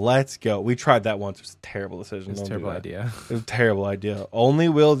 Let's go. We tried that once. It was a terrible decision. It's a terrible idea. It was a terrible idea. Only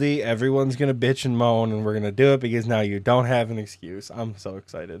wildy. Everyone's going to bitch and moan, and we're going to do it because now you don't have an excuse. I'm so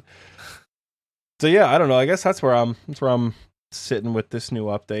excited. So yeah, I don't know. I guess that's where I'm sitting with this new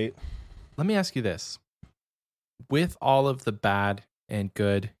update. Let me ask you this. With all of the bad and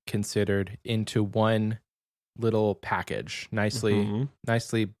good considered into one little package, nicely,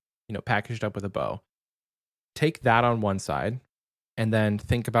 Mhm. packaged up with a bow. Take that on one side, and then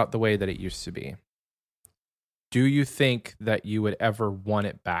think about the way that it used to be. Do you think that you would ever want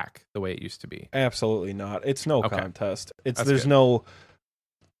it back the way it used to be? Absolutely not. It's no Okay. contest. That's There's good. no.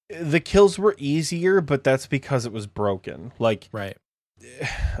 The kills were easier, but that's because it was broken. Like, Right.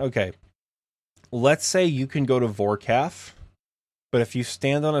 okay, let's say you can go to Vorkath, but if you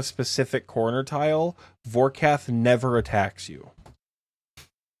stand on a specific corner tile, Vorkath never attacks you.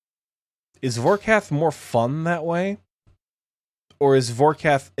 Is Vorkath more fun that way? Or is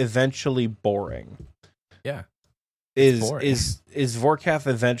Vorkath eventually boring? Yeah. Is boring. is Vorkath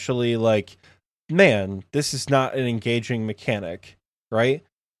eventually like, man, this is not an engaging mechanic, right?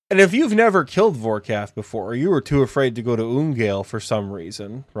 And if you've never killed Vorkath before, or you were too afraid to go to Ungale for some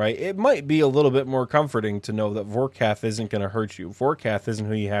reason, right? It might be a little bit more comforting to know that Vorkath isn't going to hurt you. Vorkath isn't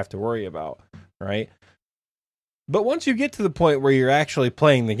who you have to worry about, right? But once you get to the point where you're actually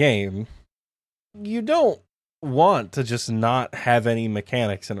playing the game, you don't want to just not have any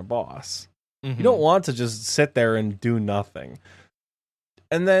mechanics in a boss. Mm-hmm. You don't want to just sit there and do nothing.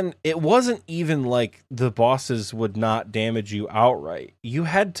 And then it wasn't even like the bosses would not damage you outright. You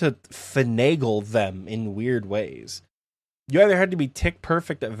had to finagle them in weird ways. You either had to be tick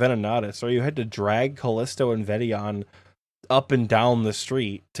perfect at Venenatis, or you had to drag Callisto and Vedion up and down the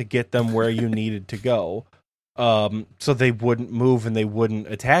street to get them where you needed to go, so they wouldn't move and they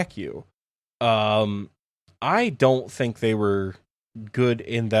wouldn't attack you. I don't think they were good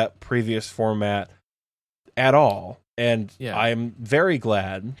in that previous format at all. And Yeah. I'm very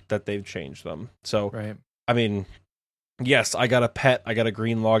glad that they've changed them. So, Right. I mean, yes, I got a pet. I got a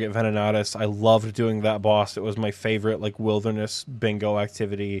green log at Venenatis. I loved doing that boss. It was my favorite, like, wilderness bingo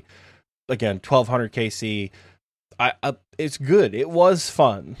activity. Again, 1200 KC. It's good. It was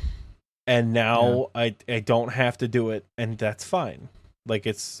fun. And now I don't have to do it, and that's fine. Like,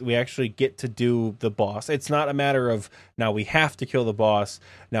 we actually get to do the boss. It's not a matter of now we have to kill the boss.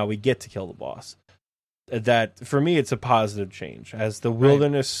 Now we get to kill the boss. That, for me, it's a positive change. As the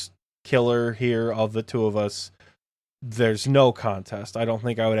wilderness killer here of the two of us, there's no contest. I don't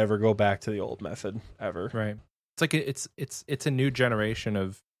think I would ever go back to the old method ever. Right. It's like it's a new generation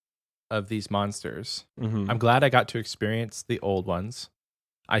of these monsters. Mm-hmm. I'm glad I got to experience the old ones.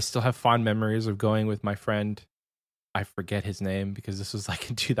 I still have fond memories of going with my friend. I forget his name because this was like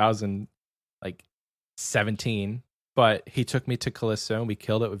in 2017, but he took me to Callisto and we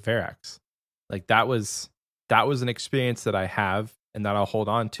killed it with Verax. Like that was an experience that I have and that I'll hold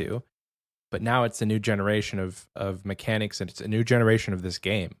on to. But now it's a new generation of mechanics, and it's a new generation of this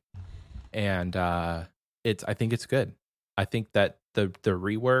game. And I think it's good. I think that the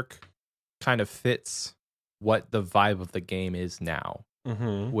rework kind of fits what the vibe of the game is now,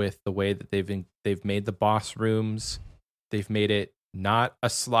 with the way that they've made the boss rooms. They've made it not a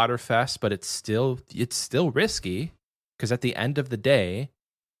slaughter fest, but it's still risky, because at the end of the day,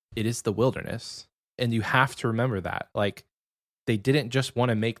 it is the wilderness, and you have to remember that. Like, they didn't just want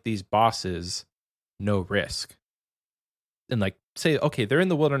to make these bosses no risk and like say, okay, they're in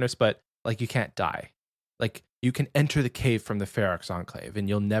the wilderness, but like you can't die. Like, you can enter the cave from the Ferox Enclave and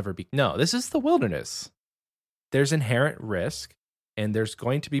you'll never be. No, this is the wilderness. There's inherent risk, and there's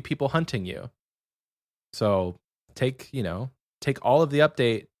going to be people hunting you. So take all of the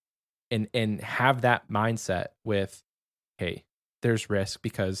update and have that mindset with, hey, there's risk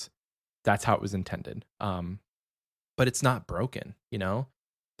because that's how it was intended. But it's not broken,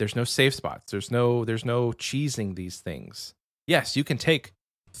 There's no safe spots. There's no cheesing these things. Yes, you can take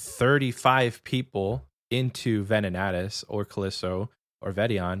 35 people into Venenatis or Callisto or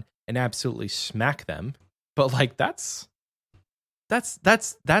Vedion and absolutely smack them. But like that's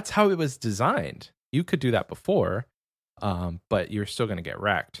how it was designed. You could do that before, but you're still going to get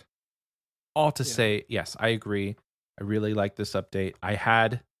wrecked. All to say, yes, I agree. I really like this update. I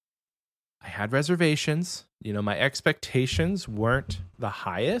had reservations. My expectations weren't the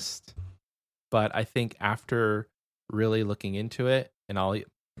highest, but I think after really looking into it, and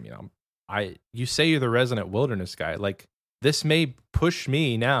you say you're the resident wilderness guy. Like, this may push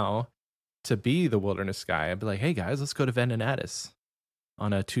me now to be the wilderness guy. I'd be like, hey guys, let's go to Venenatis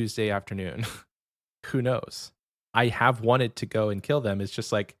on a Tuesday afternoon. Who knows? I have wanted to go and kill them. It's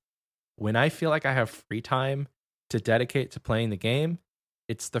just like, when I feel like I have free time to dedicate to playing the game,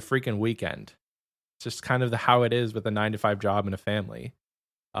 it's the freaking weekend. It's just kind of how it is with a 9-to-5 job and a family.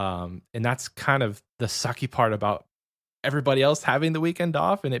 And that's kind of the sucky part about everybody else having the weekend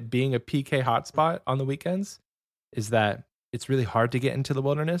off and it being a PK hotspot on the weekends, is that it's really hard to get into the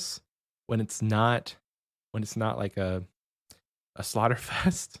wilderness when it's not like a slaughter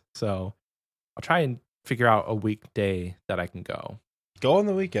fest. So I'll try and figure out a weekday that I can go. Go on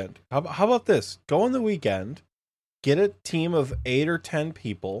the weekend. How about this? Go on the weekend, get a team of 8 or 10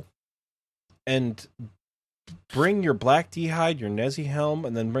 people, and bring your Black D'hide, your Nezi Helm,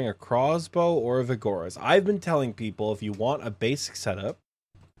 and then bring a crossbow or a Vigorous. I've been telling people, if you want a basic setup,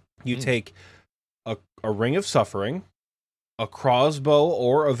 you take a Ring of Suffering, a crossbow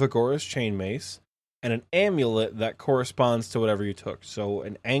or a Vigorous chain mace, and an amulet that corresponds to whatever you took. So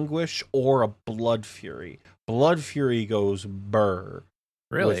an Anguish or a Blood Fury. Blood Fury goes burr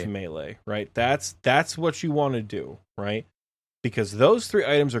with melee, right? That's what you want to do, right? Because those 3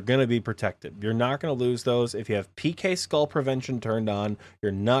 items are going to be protected. You're not going to lose those. If you have PK Skull Prevention turned on,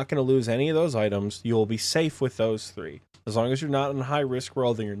 you're not going to lose any of those items. You will be safe with those 3. As long as you're not in a high-risk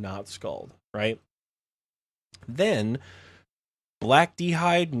world and you're not skulled, right? Then, Black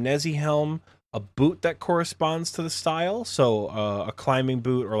D'hide, Nezi Helm, a boot that corresponds to the style. So, a climbing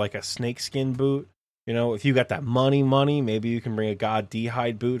boot or like a snakeskin boot. You know, if you got that money, maybe you can bring a God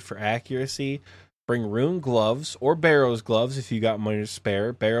D'hide boot for accuracy. Bring Rune gloves or Barrows gloves if you got money to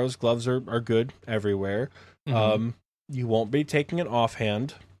spare. Barrows gloves are good everywhere. You won't be taking an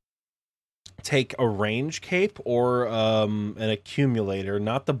offhand. Take a range cape or an accumulator,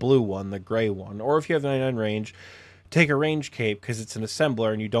 not the blue one, the gray one. Or if you have 99 range, take a range cape because it's an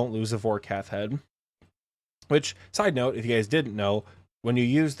assembler and you don't lose a Vorkath head. Which, side note, if you guys didn't know, when you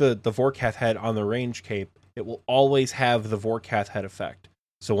use the Vorkath head on the range cape, it will always have the Vorkath head effect.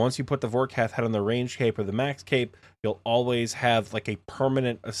 So once you put the Vorkath head on the range cape or the max cape, you'll always have like a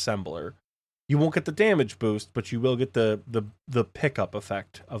permanent assembler. You won't get the damage boost, but you will get the pickup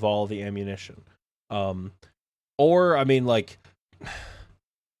effect of all the ammunition. Or, I mean, like,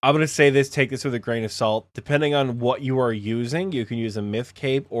 I'm going to say this, take this with a grain of salt. Depending on what you are using, you can use a myth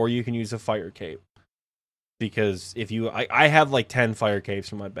cape or you can use a fire cape. Because if I have like 10 fire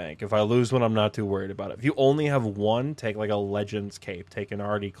capes in my bank. If I lose one, I'm not too worried about it. If you only have one, take like a Legends cape. Take an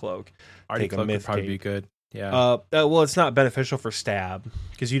Artie cloak. Artie take cloak a myth would probably cape. be good. Yeah. Well, it's not beneficial for stab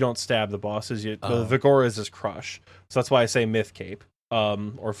because you don't stab the bosses. The Vigorous is crush, so that's why I say myth cape,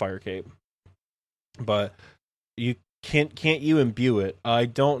 or fire cape. But you can't you imbue it? I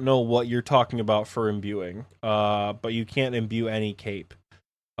don't know what you're talking about for imbuing. But you can't imbue any cape.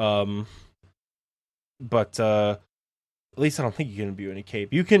 But at least I don't think you can imbue any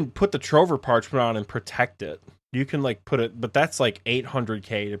cape. You can put the Trover parchment on and protect it. You can like put it, but that's like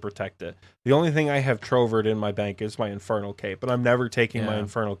 800k to protect it. The only thing I have trovered in my bank is my Infernal Cape, and I'm never taking my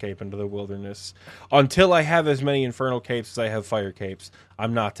Infernal Cape into the wilderness until I have as many Infernal Capes as I have Fire Capes.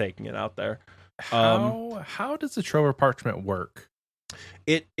 I'm not taking it out there. How does the Trover parchment work?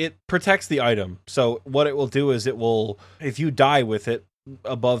 It protects the item. So what it will do is it will, if you die with it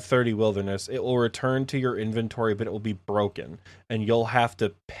above 30 wilderness, it will return to your inventory, but it will be broken, and you'll have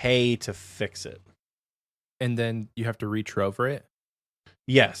to pay to fix it. And then you have to re-trover it?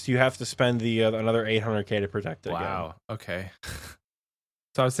 Yes, you have to spend the another 800k to protect it. Wow. Again. Okay.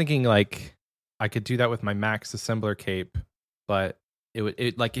 So I was thinking like I could do that with my max assembler cape, but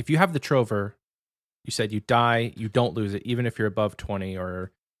it like if you have the trover, you said you die, you don't lose it, even if you're above 20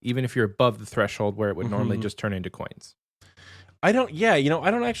 or even if you're above the threshold where it would normally just turn into coins. I don't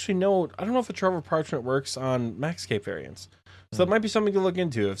actually know. I don't know if the Trover parchment works on max cape variants. So that might be something to look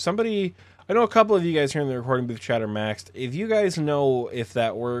into. If somebody, I know a couple of you guys here in the recording booth chat are maxed. If you guys know if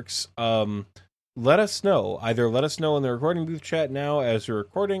that works, let us know. Either let us know in the recording booth chat now as we're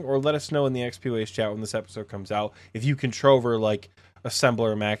recording, or let us know in the XP Waste chat when this episode comes out if you can trover like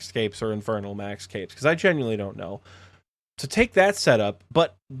assembler max capes or infernal max capes, because I genuinely don't know. So take that setup,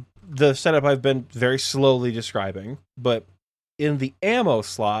 but the setup I've been very slowly describing, but in the ammo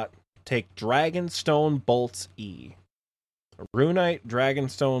slot, take Dragonstone Bolts E. Runite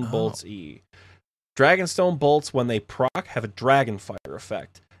Dragonstone Bolts E. Dragonstone Bolts, when they proc, have a Dragonfire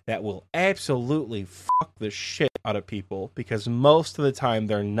effect that will absolutely fuck the shit out of people because most of the time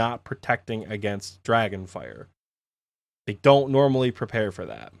they're not protecting against Dragonfire. They don't normally prepare for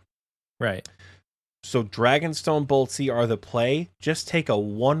that. Right. So Dragonstone Bolts E are the play. Just take a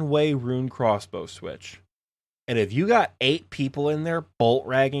one-way rune crossbow switch. And if you got 8 people in there bolt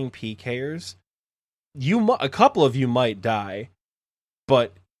ragging PKers, a couple of you might die,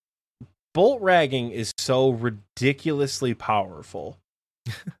 but bolt ragging is so ridiculously powerful.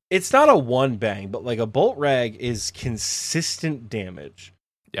 It's not a one bang, but like a bolt rag is consistent damage.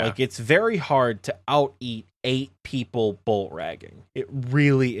 Yeah. Like it's very hard to out eat 8 people bolt ragging. It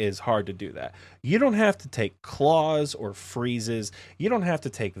really is hard to do that. You don't have to take claws or freezes. You don't have to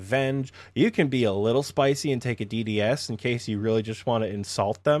take venge. You can be a little spicy and take a DDS in case you really just want to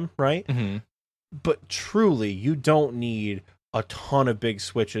insult them, right? Mm-hmm. But truly, you don't need a ton of big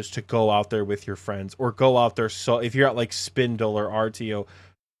switches to go out there with your friends, or go out there. So if you're at like Spindle or RTO,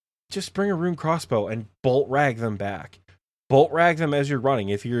 just bring a rune crossbow and bolt rag them back. Bolt rag them as you're running.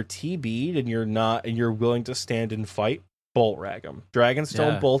 If you're TB'd and you're willing to stand and fight, bolt rag them.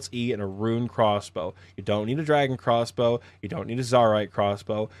 Dragonstone bolts E and a rune crossbow. You don't need a dragon crossbow. You don't need a Zarite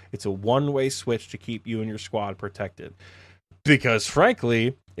crossbow. It's a one-way switch to keep you and your squad protected. Because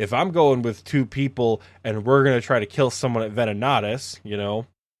frankly, if I'm going with 2 people and we're going to try to kill someone at Venenatis,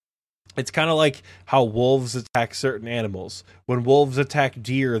 it's kind of like how wolves attack certain animals. When wolves attack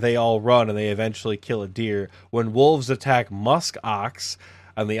deer, they all run and they eventually kill a deer. When wolves attack musk ox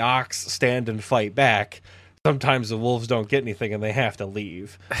and the ox stand and fight back, sometimes the wolves don't get anything and they have to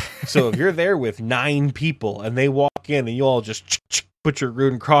leave. So if you're there with 9 people and they walk in and you all just put your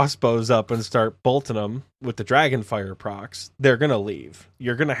rune crossbows up and start bolting them with the dragonfire procs, they're going to leave.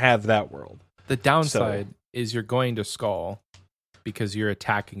 You're going to have that world. The downside is you're going to skull because you're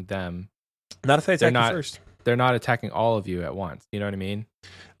attacking them. Not if they attack you first. They're not attacking all of you at once. You know what I mean?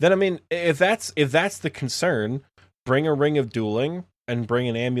 Then, if that's the concern, bring a Ring of Dueling and bring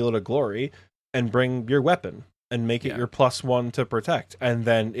an Amulet of Glory and bring your weapon and make it your +1 to protect. And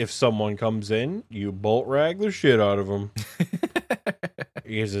then if someone comes in, you bolt rag the shit out of them.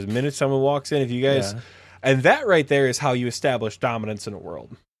 Because the minute someone walks in, if you guys... Yeah. And that right there is how you establish dominance in a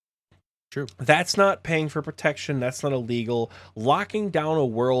world. True. That's not paying for protection. That's not illegal. Locking down a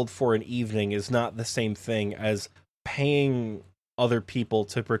world for an evening is not the same thing as paying other people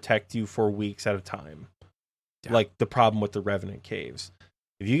to protect you for weeks at a time. Yeah. Like the problem with the Revenant Caves.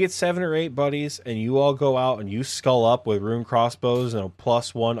 If you get 7 or 8 buddies and you all go out and you skull up with rune crossbows and a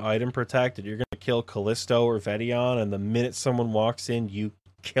 +1 item protected, you're going to kill Callisto or Vedion, and the minute someone walks in, you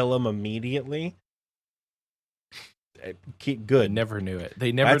kill him immediately. Good. I never knew it.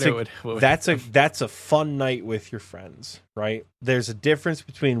 They never knew it. That's a fun night with your friends, right? There's a difference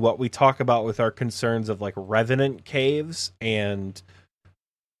between what we talk about with our concerns of like Revenant Caves and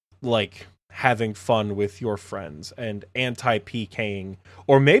like having fun with your friends and anti-PKing,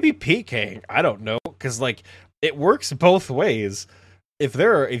 or maybe PKing. I don't know, because like it works both ways.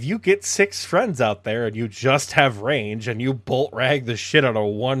 If you get 6 friends out there and you just have range and you bolt rag the shit out of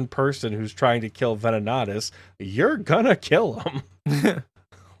one person who's trying to kill Venenatis, you're gonna kill him.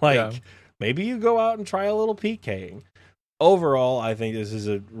 Maybe you go out and try a little PKing. Overall, I think this is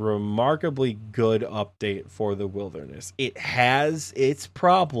a remarkably good update for the wilderness. It has its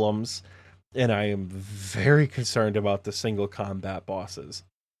problems, and I am very concerned about the single combat bosses.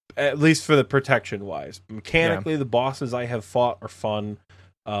 At least for the protection wise. Mechanically, the bosses I have fought are fun.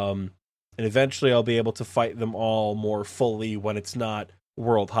 And eventually I'll be able to fight them all more fully when it's not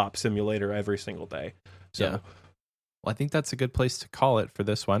World Hop Simulator every single day. So, well, I think that's a good place to call it for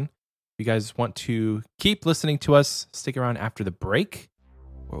this one. If you guys want to keep listening to us, stick around after the break,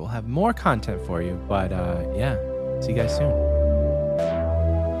 where we'll have more content for you. But see you guys soon.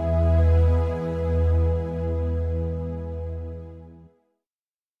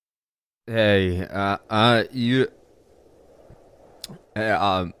 Hey, I'm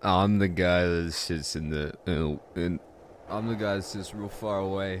the guy that sits in the, I'm the guy that sits real far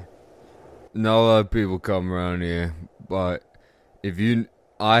away. Not a lot of people come around here, but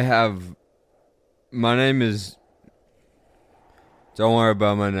my name is, don't worry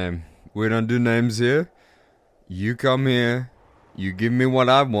about my name. We don't do names here. You come here, you give me what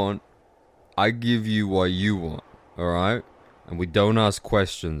I want, I give you what you want, alright? And we don't ask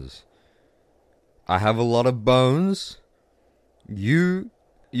questions. I have a lot of bones. You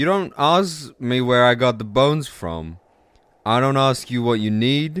don't ask me where I got the bones from. I don't ask you what you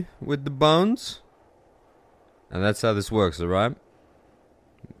need with the bones. And that's how this works, alright?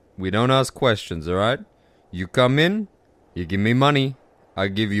 We don't ask questions, alright? You come in, you give me money, I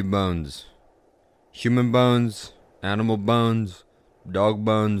give you bones. Human bones, animal bones, dog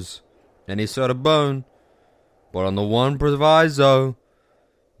bones, any sort of bone. But on the one proviso,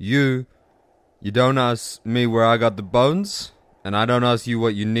 you don't ask me where I got the bones, and I don't ask you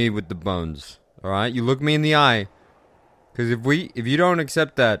what you need with the bones. Alright? You look me in the eye. Because if you don't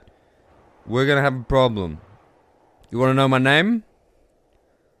accept that, we're gonna have a problem. You wanna know my name?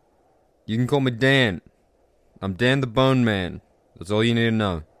 You can call me Dan. I'm Dan the Bone Man. That's all you need to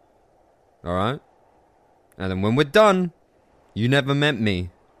know. Alright? And then when we're done, you never met me.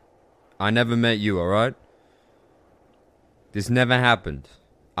 I never met you, alright? This never happened.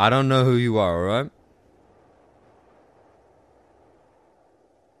 I don't know who you are, alright?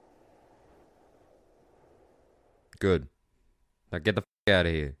 Good. Now get the f*** out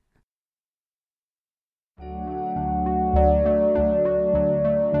of here.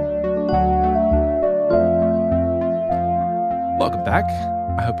 Welcome back.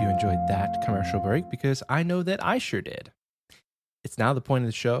 I hope you enjoyed that commercial break because I know that I sure did. It's now the point of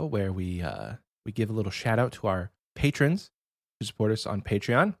the show where we give a little shout out to our patrons who support us on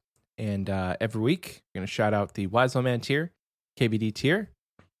Patreon. And every week, we're going to shout out the Wise Old Man tier, KBD tier,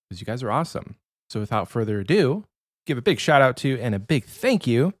 because you guys are awesome. So without further ado, give a big shout out to and a big thank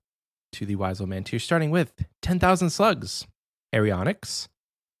you to the Wise Old Man tier, starting with 10,000 Slugs, Arionyx,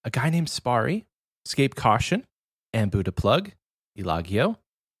 a guy named Spari, Escape Caution, Ambu to Plug, Elagio,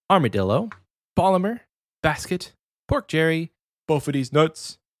 Armadillo, Bollimer, Basket, Pork Jerry, Bofides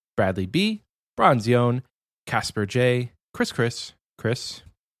Nuts, Bradley B, Bronzione, Casper J, Chris,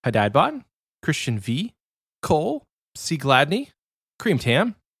 Haddadbot, Christian V, Cole, C. Gladney, Cream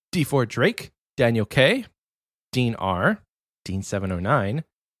Tam, D4 Drake, Daniel K, Dean R, Dean 709,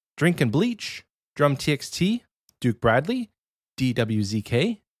 Drink and Bleach, Drum TXT, Duke Bradley,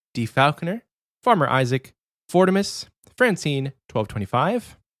 DWZK, D. Falconer, Farmer Isaac, Fortimus, Francine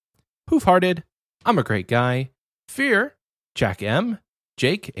 1225, Hoofhearted, I'm a Great Guy, Fear, Jack M,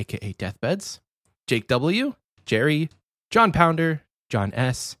 Jake, aka Deathbeds, Jake W, Jerry, John Pounder, John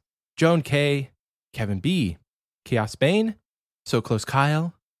S, Joan K, Kevin B, Chaos Bane, So Close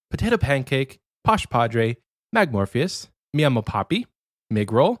Kyle, Potato Pancake, Posh Padre, Magmorpheus, Miyamo Poppy,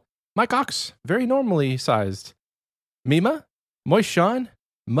 Migroll, Mike Ox, very normally sized, Mima, Moist Sean,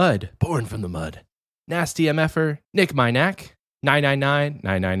 Mud, born from the mud, Nasty MFer, Nick Minack,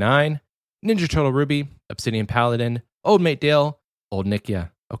 999, Ninja Turtle Ruby, Obsidian Paladin, Old Mate Dale, Old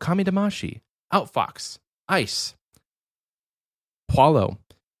Nikia, Okami Damashi, Outfox, Ice, Paulo,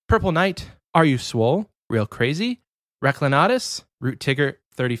 Purple Knight, Are You Swole, Real Crazy, Reclinatus, Root Tigger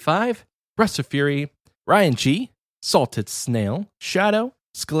 35, Rust of Fury, Ryan G, Salted Snail, Shadow,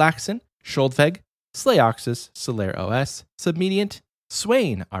 Skalaxon, Schuldveg, Slayoxus, Solaire OS, Submediant,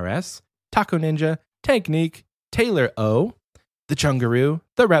 Swain RS, Taco Ninja, Tankneek, Taylor O, The Chungaroo,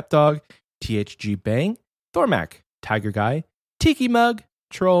 The Repdog, THG Bang, Thormac, Tiger Guy, Tiki Mug,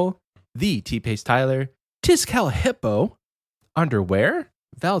 Troll, The T-Pace Tyler, Tiscal Hippo, Underwear,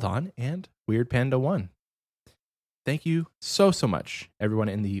 Valdon, and Weird Panda 1. Thank you so much, everyone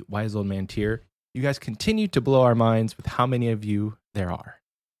in the Wise Old Man tier. You guys continue to blow our minds with how many of you there are.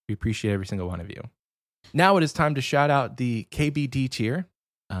 We appreciate every single one of you. Now it is time to shout out the KBD tier.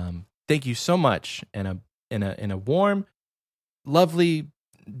 Thank you so much, and in a warm, lovely,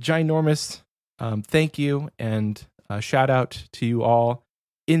 ginormous thank you and shout out to you all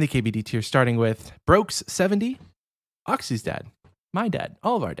in the KBD tier, starting with Brokes70, Oxy's dad, my dad,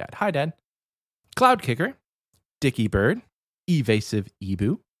 all of our dad. Hi, Dad. Cloud Kicker, Dickie Bird, Evasive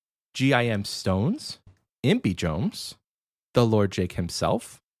Ebu, GIM Stones, Impy Jones, the Lord Jake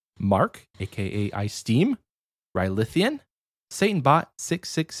himself, Mark, aka iSteam, Rylithian, SatanBot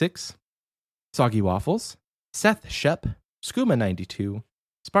 666, Soggy Waffles, Seth Shep, Skooma92,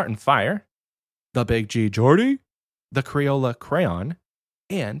 Spartan Fire, The Big G Jordy, The Crayola Crayon,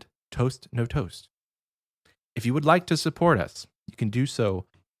 and Toast No Toast. If you would like to support us, you can do so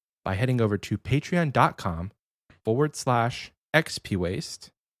by heading over to patreon.com/XPWaste,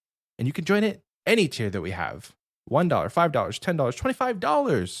 and you can join it any tier that we have. $1, $5, $10,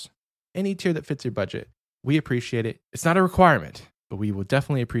 $25. Any tier that fits your budget. We appreciate it. It's not a requirement, but we will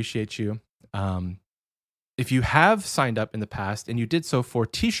definitely appreciate you. If you have signed up in the past and you did so for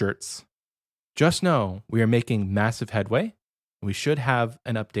t-shirts, just know we are making massive headway. We should have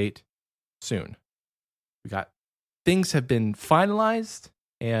an update soon. Things have been finalized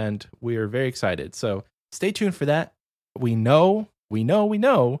and we are very excited. So stay tuned for that. We know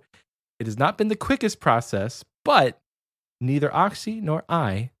it has not been the quickest process, but neither Oxy nor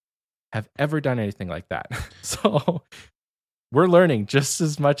I have ever done anything like that. So we're learning just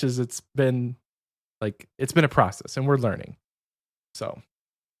as much as it's been a process, and we're learning. So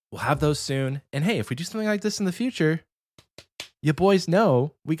we'll have those soon. And hey, if we do something like this in the future, you boys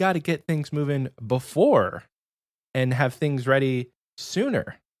know we got to get things moving before and have things ready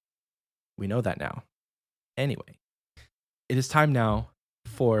sooner. We know that now. Anyway, it is time now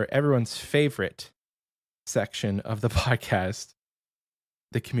for everyone's favorite section of the podcast,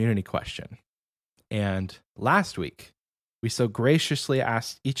 the community question. And last week, we so graciously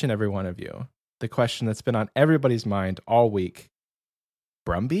asked each and every one of you the question that's been on everybody's mind all week.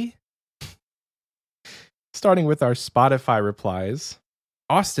 Brumby? Starting with our Spotify replies,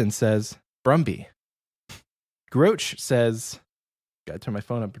 Austin says, Brumby. Groach says, gotta turn my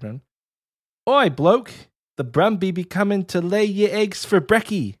phone up again. Oi, bloke, the Brumby be coming to lay ye eggs for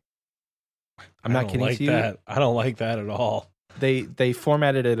brekkie. I'm not kidding to you. I don't like that at all. They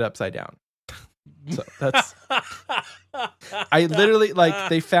formatted it upside down. So that's I literally, like,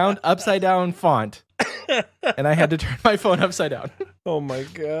 they found upside down font, and I had to turn my phone upside down. Oh my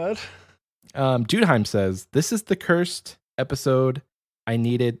god. Judeheim says, this is the cursed episode I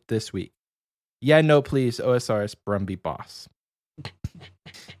needed this week. Yeah, no, please, OSRS Brumby boss.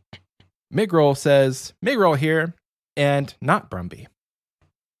 Migroll says, Migroll here, and not Brumby.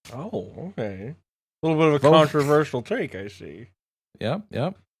 Oh, okay. A little bit of a controversial take, I see.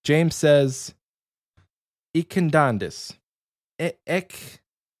 Yep. James says, Ikendandis.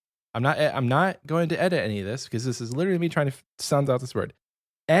 I'm not going to edit any of this because this is literally me trying to sound out this word.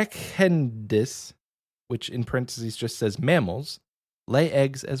 Echendis, which in parentheses just says mammals, lay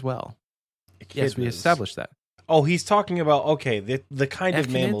eggs as well. Echidnas. Yes, we established that. Oh, he's talking about, okay, the kind of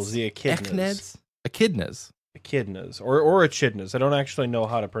mammals, the echidnas. Echidnas or echidnas. I don't actually know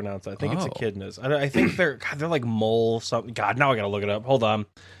how to pronounce it. I think it's echidnas. I think they're like mole something. God, now I gotta look it up. Hold on.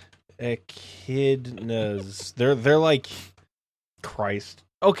 Echidnas. They're like Christ.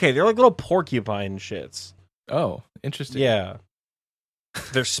 Okay, they're like little porcupine shits. Oh, interesting. Yeah.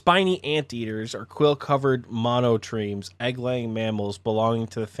 They're spiny anteaters or quill-covered monotremes, egg-laying mammals belonging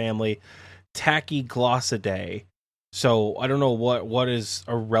to the family Tachyglossidae. So I don't know what is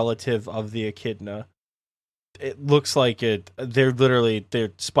a relative of the echidna. It looks like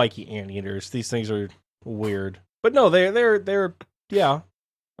they're spiky anteaters. These things are weird, but no, they're yeah.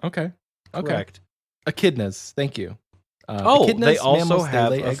 Okay. Correct. Echidnas. Thank you. Echidnas, they also mammals,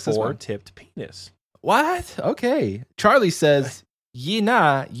 have they a eggs as well. 4-tipped penis. What? Okay. Charlie says,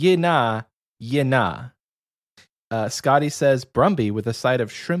 yina. Scotty says, Brumby with a side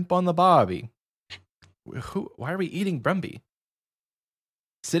of shrimp on the barbie. Why are we eating Brumby?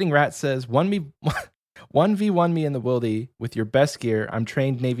 Sitting Rat says, 1v1 me in the wildy with your best gear. I'm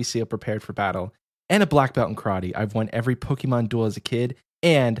trained Navy SEAL prepared for battle and a black belt in karate. I've won every Pokemon duel as a kid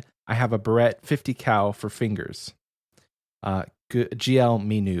and I have a Barrett 50 cal for fingers. GL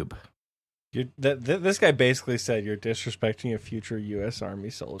me noob. This guy basically said you're disrespecting a future U.S.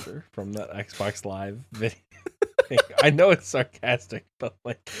 Army soldier from that Xbox Live video. I know it's sarcastic, but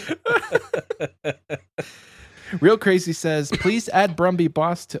like... Real Crazy says, please add Brumby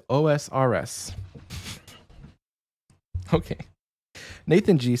boss to OSRS. Okay.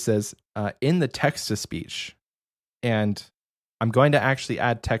 Nathan G says, in the text-to-speech. And I'm going to actually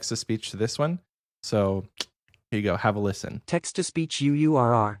add text-to-speech to this one. So here you go. Have a listen. Text-to-speech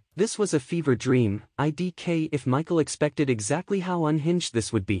UURR. This was a fever dream. IDK if Michael expected exactly how unhinged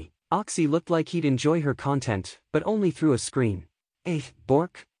this would be. Oxy looked like he'd enjoy her content, but only through a screen.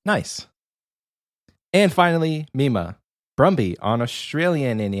 Bork. Nice. And finally, Mima. Brumby on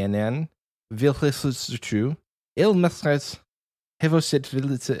Australian NNN. Vilhisuchu. Ilmesres.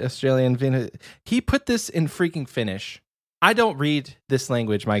 Hevosit Australian. He put this in freaking Finnish. I don't read this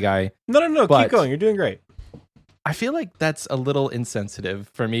language, my guy. No. Keep going. You're doing great. I feel like that's a little insensitive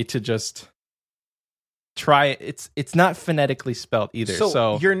for me to just try it. It's not phonetically spelled either.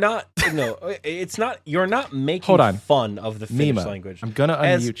 So you're not. No, it's not. You're not making fun of the Finnish Mima, language. I'm gonna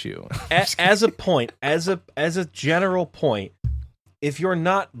unmute you. As a point, as a general point, if you're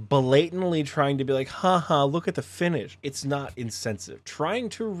not blatantly trying to be like, haha, look at the Finnish, it's not insensitive. Trying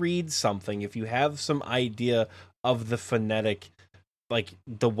to read something, if you have some idea of the phonetic, like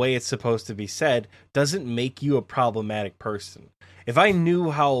the way it's supposed to be said, doesn't make you a problematic person. If I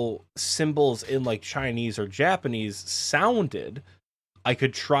knew how symbols in like Chinese or Japanese sounded, I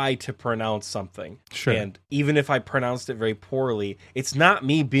could try to pronounce something. Sure. And even if I pronounced it very poorly, it's not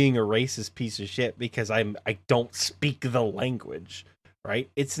me being a racist piece of shit because I don't speak the language, right?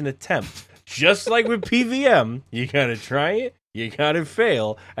 It's an attempt. Just like with PVM, you gotta try it, you gotta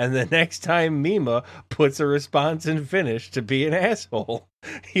fail, and the next time Mima puts a response in Finnish to be an asshole,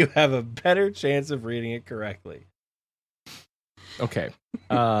 you have a better chance of reading it correctly. Okay.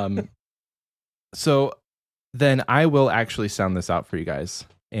 So then I will actually sound this out for you guys.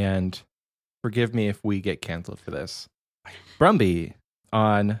 And forgive me if we get canceled for this. Brumby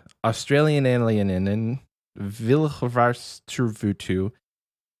on Australian Alien in Vilhvarstruvutu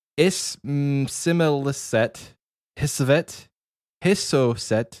is similicet hisvet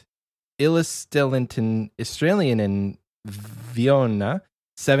hisoset illistilinton Australian in Viona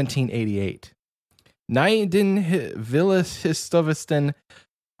 1788. Naiden Villishistovisten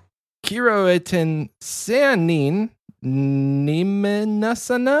Kiroetin Sanin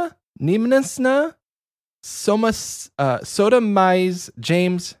Nimenasana Somas Sodamais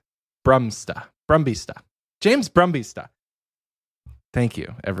James Brumbista. James Brumbista. Thank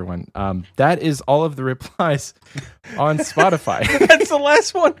you, everyone. That is all of the replies on Spotify. That's the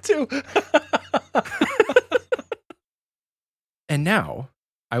last one, too. And now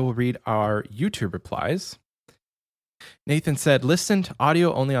I will read our YouTube replies. Nathan said, listen to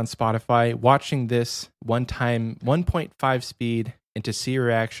audio only on Spotify. Watching this one time 1.5 speed into see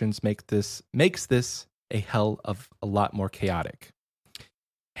reactions makes this a hell of a lot more chaotic.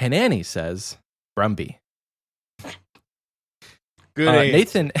 Hanani says, Brumby. Good answer.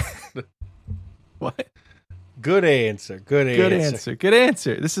 Nathan. What? Good answer. Good answer. Good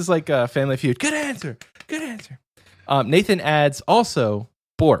answer. This is like a Family Feud. Good answer. Good answer. Nathan adds also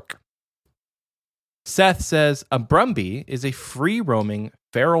Bork. Seth says a Brumby is a free-roaming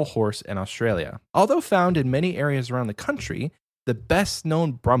feral horse in Australia. Although found in many areas around the country, the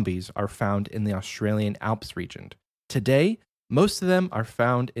best-known Brumbies are found in the Australian Alps region. Today, most of them are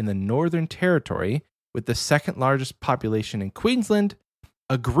found in the Northern Territory, with the second largest population in Queensland.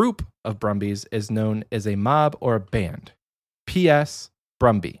 A group of Brumbies is known as a mob or a band. P.S.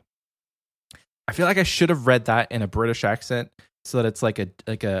 Brumby. I feel like I should have read that in a British accent so that it's like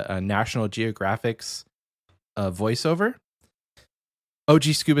a National Geographic's voiceover. OG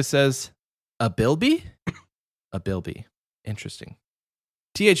Scuba says, a bilby? A bilby. Interesting.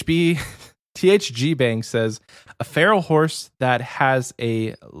 THG Bang says, a feral horse that has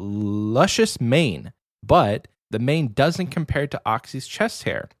a luscious mane, but the mane doesn't compare to Oxy's chest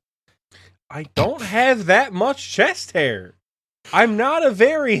hair. I don't have that much chest hair. I'm not a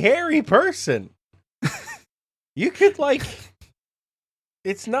very hairy person. You could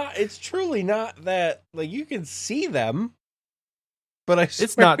it's truly not that, you can see them, but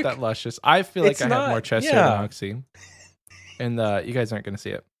it's not that luscious. I feel like I have more chest hair than yeah. Oxy. And you guys aren't going to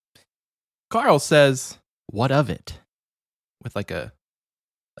see it. Carl says, what of it? With an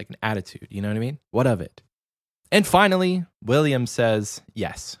attitude, you know what I mean? What of it? And finally, William says,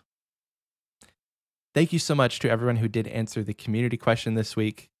 yes. Thank you so much to everyone who did answer the community question this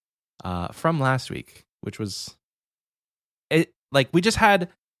week from last week, which was we just had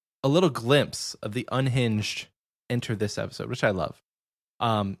a little glimpse of the unhinged enter this episode, which I love.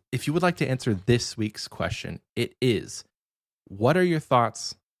 If you would like to answer this week's question, it is, what are your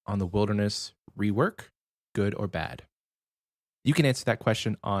thoughts on the Wilderness rework, good or bad? You can answer that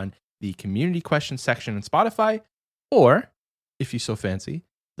question on the community question section in Spotify, or, if you so fancy,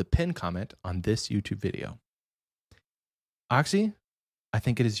 the pinned comment on this YouTube video. Oxy, I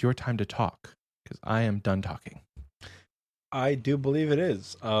think it is your time to talk, because I am done talking. I do believe it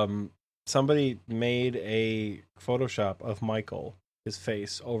is. Somebody made a Photoshop of Michael, his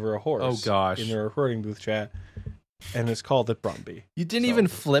face, over a horse. Oh, gosh. In their recording booth chat, and it's called it Brumby. You didn't even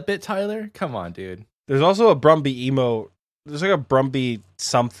flip it, Tyler? Come on, dude. There's also a Brumby emote. There's like a Brumby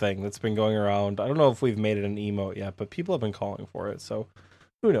something that's been going around. I don't know if we've made it an emote yet, but people have been calling for it, so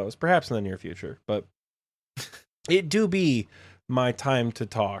who knows? Perhaps in the near future. But it do be my time to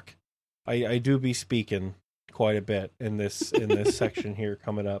talk. I do be speaking quite a bit in this section here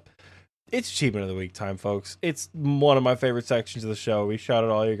coming up. It's Achievement of the Week time, folks. It's one of my favorite sections of the show. We shout out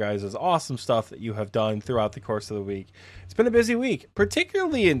all you guys' awesome stuff that you have done throughout the course of the week. It's been a busy week,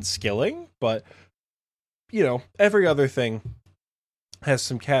 particularly in skilling, but every other thing has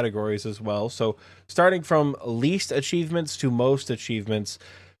some categories as well. So starting from least achievements to most achievements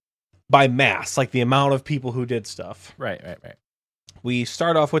by mass, like the amount of people who did stuff. Right. We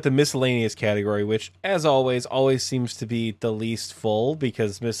start off with the miscellaneous category, which, as always seems to be the least full,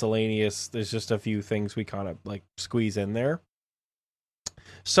 because miscellaneous, there's just a few things we kind of squeeze in there.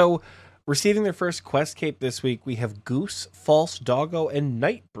 So, receiving their first quest cape this week, we have Goose, False Doggo, and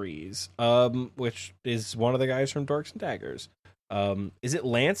Night Breeze, which is one of the guys from Dorks and Daggers. Is it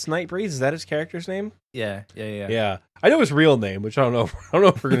Lance Nightbreeze? Is that his character's name? Yeah. I know his real name, which I don't know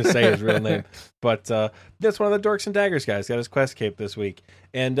if we're gonna say his real name, but that's one of the Dorks and Daggers guys. Got his quest cape this week,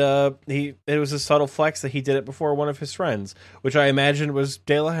 and it was a subtle flex that he did it before one of his friends, which I imagine was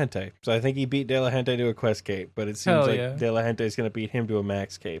De La Gente. So I think he beat De La Gente to a quest cape, but it seems De La Gente is gonna beat him to a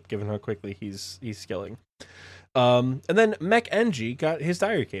max cape, given how quickly he's skilling. And then Mech NG got his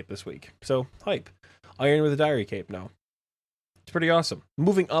diary cape this week, so hype. Iron with a diary cape now. It's pretty awesome.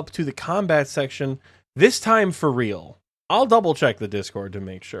 Moving up to the combat section, this time for real. I'll double check the Discord to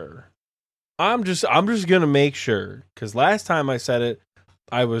make sure. I'm just gonna make sure, because last time I said it,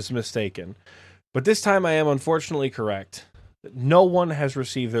 I was mistaken. But this time I am unfortunately correct. No one has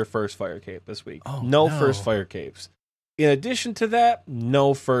received their first fire cape this week. Oh, no first fire capes. In addition to that,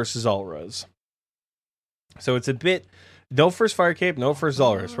 no first Zulras. So it's a bit, no first fire cape, no first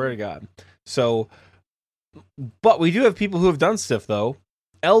Zulra, swear to God. So, but we do have people who have done stuff, though.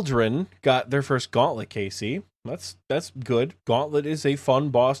 Eldrin got their first Gauntlet KC. That's good. Gauntlet is a fun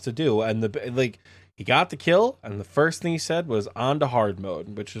boss to do, and he got the kill, and the first thing he said was on to hard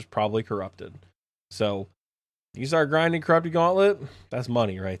mode, which is probably corrupted. So, you start grinding corrupted Gauntlet, that's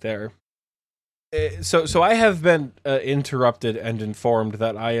money right there. So I have been interrupted and informed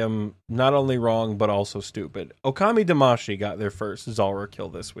that I am not only wrong but also stupid. Okami Damashi got their first Zulrah kill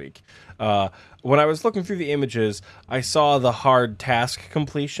this week. When I was looking through the images, I saw the hard task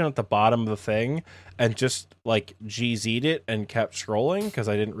completion at the bottom of the thing, and just like GZ'd it and kept scrolling because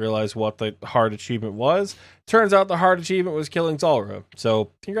I didn't realize what the hard achievement was. Turns out the hard achievement was killing Zulrah.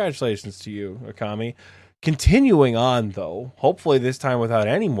 So congratulations to you, Okami. Continuing on though, hopefully this time without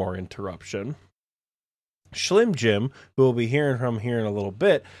any more interruption. Slim Jim, who we'll be hearing from here in a little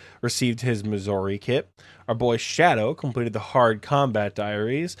bit, received his Missouri kit. Our boy Shadow completed the Hard Combat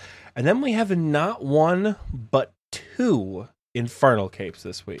Diaries. And then we have not one, but two Infernal Capes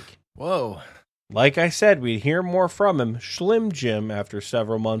this week. Whoa. Like I said, we'd hear more from him. Slim Jim, after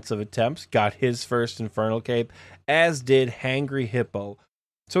several months of attempts, got his first Infernal Cape, as did Hangry Hippo.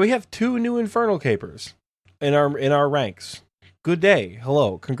 So we have two new Infernal Capers in our ranks. Good day.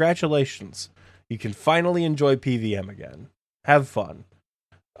 Hello. Congratulations. You can finally enjoy PVM again. Have fun.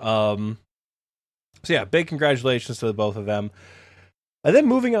 So yeah, big congratulations to the both of them. And then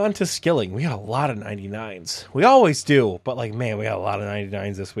moving on to skilling. We got a lot of 99s. We always do, but like, man, we got a lot of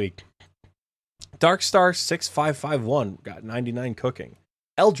 99s this week. Darkstar 6551 got 99 cooking.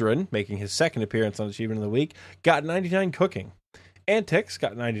 Eldrin, making his second appearance on Achievement of the Week, got 99 cooking. Antix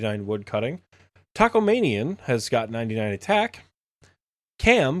got 99 wood cutting. Tacomanian has got 99 attack.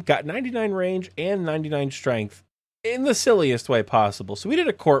 Cam got 99 range and 99 strength in the silliest way possible. So we did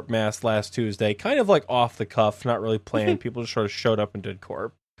a Corp Mass last Tuesday, kind of like off the cuff, not really planned. People just sort of showed up and did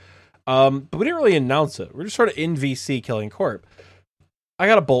Corp. But we didn't really announce it. We're just sort of in VC killing Corp. I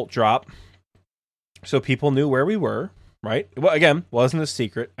got a bolt drop, so people knew where we were, right? Well, again, wasn't a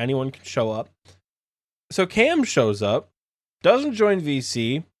secret. Anyone can show up. So Cam shows up, doesn't join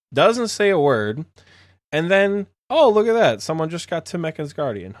VC, doesn't say a word, and then, oh, look at that. Someone just got Tim Meccan's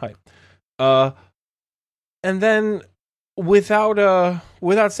Guardian. Hype. And then without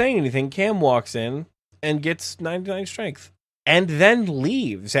saying anything, Cam walks in and gets 99 strength. And then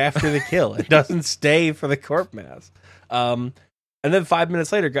leaves after the kill. It doesn't stay for the Corp Mass. And then 5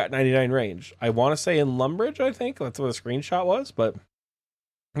 minutes later got 99 range. I want to say in Lumbridge, I think. That's what the screenshot was. But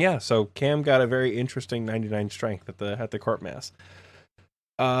yeah, so Cam got a very interesting 99 strength at the Corp Mass.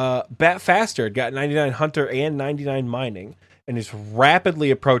 Bat Faster got 99 Hunter and 99 Mining, and is rapidly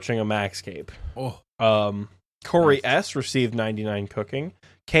approaching a max cape. Corey S received 99 cooking.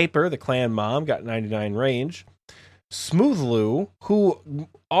 Caper, the clan mom, got 99 range. Smoothlu,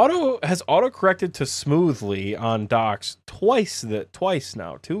 who has auto-corrected to Smoothly on docs twice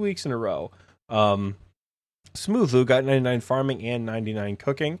now, 2 weeks in a row. Smoothlu got 99 farming and 99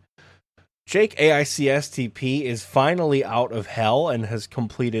 cooking. Jake AICSTP is finally out of hell and has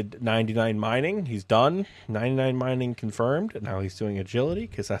completed 99 mining. He's done. 99 mining confirmed. And now he's doing agility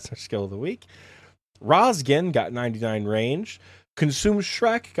because that's our skill of the week. Rosgin got 99 range. Consume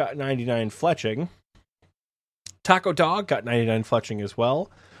Shrek got 99 fletching. Taco Dog got 99 fletching as well.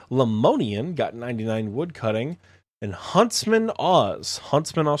 Lemonian got 99 wood cutting. And Huntsman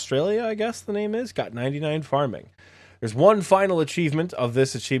Australia, I guess the name is, got 99 farming. There's one final achievement of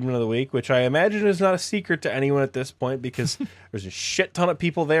this Achievement of the Week, which I imagine is not a secret to anyone at this point because there's a shit ton of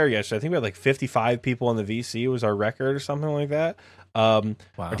people there yesterday. I think we had like 55 people in the VC. It was our record or something like that. Wow.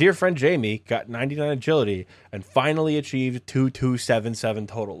 Our dear friend Jamie got 99 agility and finally achieved 2277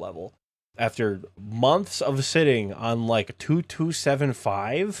 total level. After months of sitting on like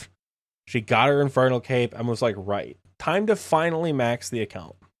 2275, she got her Infernal Cape and was like, right, time to finally max the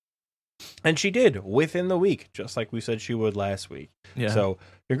account. And she did within the week, just like we said she would last week. Yeah. So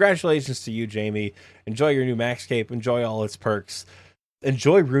congratulations to you, Jamie. Enjoy your new Max Cape. Enjoy all its perks.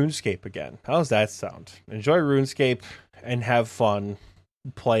 Enjoy RuneScape again. How does that sound? Enjoy RuneScape and have fun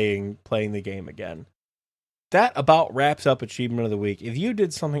playing the game again. That about wraps up Achievement of the Week. If you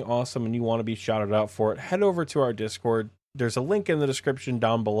did something awesome and you want to be shouted out for it, head over to our Discord. There's a link in the description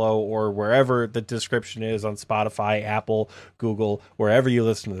down below or wherever the description is on Spotify, Apple, Google, wherever you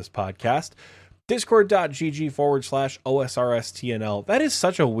listen to this podcast. Discord.gg/OSRSTNL. That is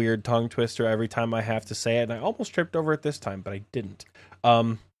such a weird tongue twister every time I have to say it, and I almost tripped over it this time, but I didn't.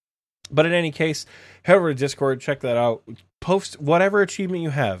 But in any case, head over to Discord, check that out. Post whatever achievement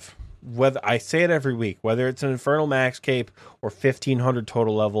you have. Whether I say it every week, whether it's an Infernal Max Cape or 1500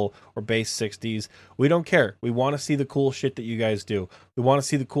 total level or base 60s, we don't care. We want to see the cool shit that you guys do. We want to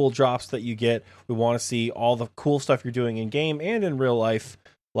see the cool drops that you get. We want to see all the cool stuff you're doing in game and in real life.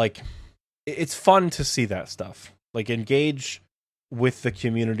 Like, it's fun to see that stuff. Like, engage with the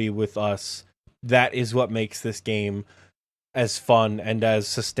community, with us. That is what makes this game as fun and as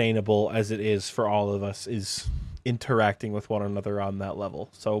sustainable as it is for all of us, is interacting with one another on that level.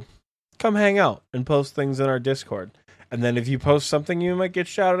 So come hang out and post things in our Discord. And then if you post something, you might get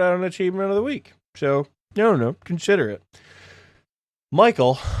shouted out on Achievement of the Week. So, no, consider it.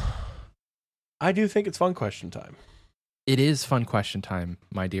 Michael, I do think it's fun question time. It is fun question time,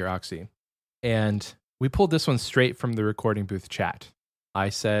 my dear Oxy. And we pulled this one straight from the recording booth chat. I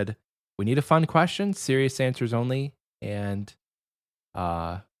said, we need a fun question, serious answers only. And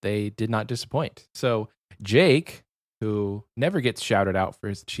they did not disappoint. So Jake, who never gets shouted out for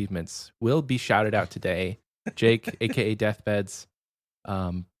his achievements, will be shouted out today. Jake, aka Deathbeds,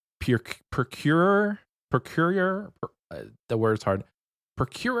 procurer, the word's hard,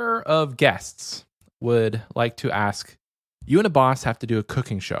 procurer of guests, would like to ask, you and a boss have to do a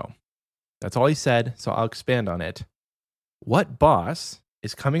cooking show. That's all he said, so I'll expand on it. What boss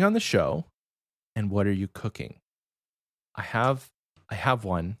is coming on the show, and what are you cooking? I have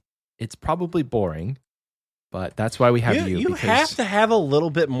one. It's probably boring, but that's why we have you. You have to have a little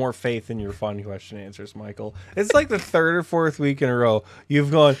bit more faith in your fun question answers, Michael. It's like the third or fourth week in a row you've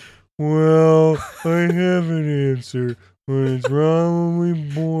gone, well, I have an answer, but it's probably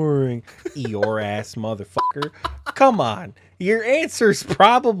boring. Your ass motherfucker. Come on. Your answer's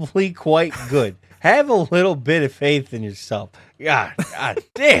probably quite good. Have a little bit of faith in yourself. God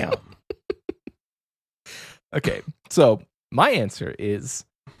damn. Okay, so my answer is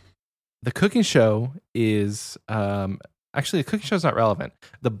the cooking show is actually the cooking show is not relevant.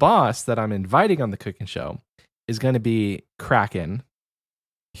 The boss that I'm inviting on the cooking show is going to be Kraken,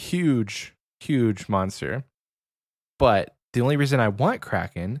 huge monster. But the only reason I want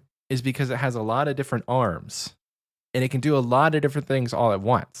Kraken is because it has a lot of different arms, and it can do a lot of different things all at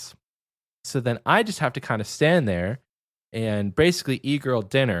once. So then I just have to kind of stand there and basically eat girl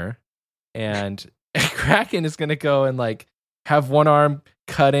dinner, and Kraken is going to go and like have one arm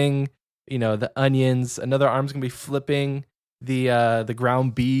cutting, the onions. Another arm's going to be flipping the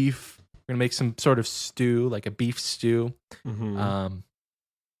ground beef. We're going to make some sort of stew, like a beef stew. Mm-hmm.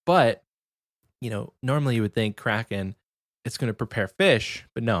 But, normally you would think Kraken, it's going to prepare fish,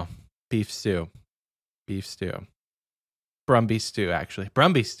 but no, beef stew. Brumby stew, actually.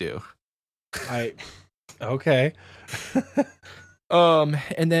 Brumby stew. Okay.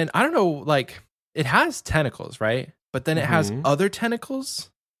 And then I don't know, like it has tentacles, right? But then it has other tentacles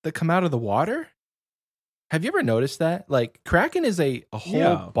that come out of the water. Have you ever noticed that? Like Kraken is a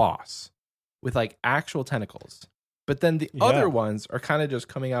whole boss with like actual tentacles, but then the other ones are kind of just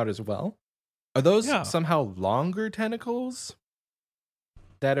coming out as well. Are those somehow longer tentacles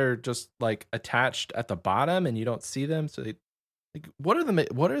that are just like attached at the bottom and you don't see them? So like, what are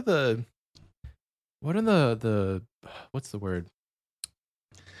the what's the word?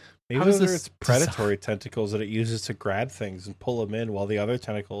 Maybe those are its predatory tentacles that it uses to grab things and pull them in, while the other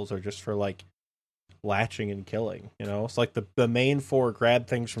tentacles are just for like latching and killing. It's like the main four grab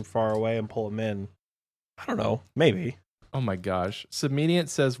things from far away and pull them in. I don't know. Maybe. Oh my gosh. Submediant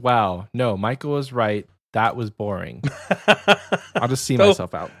says, wow, no, Michael was right. That was boring. I'll just see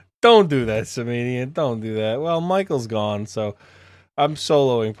myself out. Don't do that, Submediant. Don't do that. Well, Michael's gone, so I'm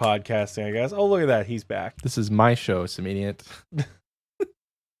soloing podcasting, I guess. Oh, look at that. He's back. This is my show, Submediant.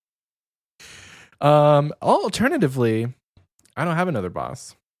 Alternatively, I don't have another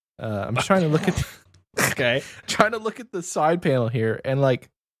boss. I'm just trying to look at trying to look at the side panel here, and like,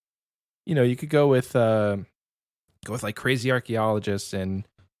 you could go with like Crazy Archaeologist, and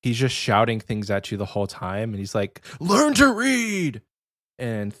he's just shouting things at you the whole time, and he's like, learn to read,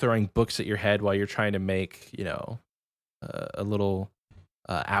 and throwing books at your head while you're trying to make a little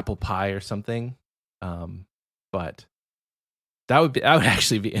apple pie or something. But that would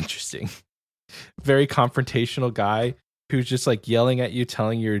actually be interesting. Very confrontational guy who's just like yelling at you,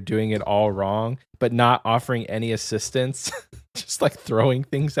 telling you're doing it all wrong, but not offering any assistance, just like throwing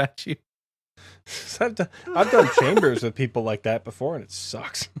things at you. I've done chambers with people like that before, and it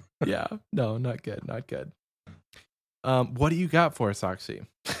sucks. Yeah, no, not good. What do you got for us, Oxy?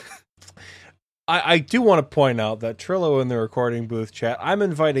 I do want to point out that Trillo in the recording booth chat, I'm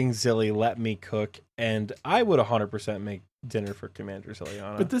inviting Zilly, let me cook, and I would 100% make dinner for Commander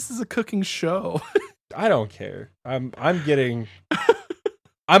Zilliana. But this is a cooking show. I don't care. I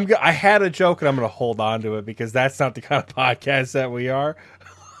had a joke, and I'm going to hold on to it because that's not the kind of podcast that we are.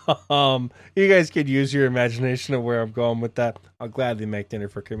 You guys could use your imagination of where I'm going with that. I'll gladly make dinner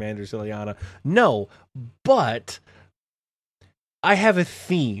for Commander Zilliana. No, but I have a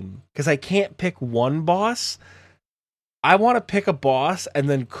theme because I can't pick one boss. I want to pick a boss and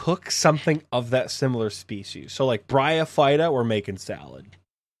then cook something of that similar species. So like Bryophyta, we're making salad.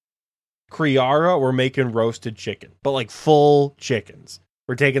 Kriara, we're making roasted chicken, but like full chickens.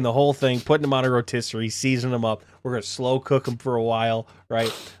 We're taking the whole thing, putting them on a rotisserie, seasoning them up. We're gonna slow cook them for a while, right?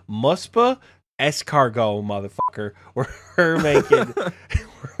 Muspa escargot, motherfucker. We're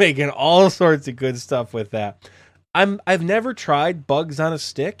making all sorts of good stuff with that. I've never tried bugs on a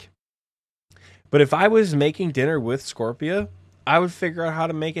stick, but if I was making dinner with Scorpia, I would figure out how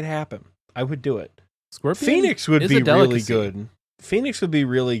to make it happen. I would do it. Scorpion Phoenix would is be a really delicacy. good. Phoenix would be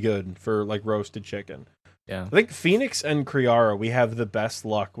really good for like roasted chicken. Yeah. I think Phoenix and Criara, we have the best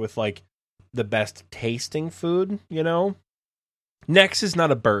luck with like the best tasting food, you know? Nex is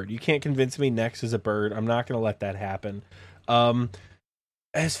not a bird. You can't convince me Nex is a bird. I'm not going to let that happen.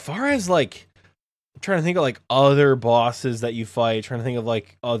 As far as like, I'm trying to think of like other bosses that you fight, trying to think of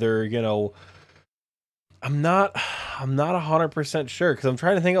like other, you know, I'm not 100% sure because I'm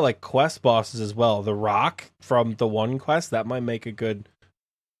trying to think of like quest bosses as well. The Rock from the one quest, that might make a good,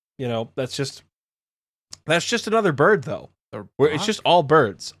 you know, that's just another bird though. Where it's just all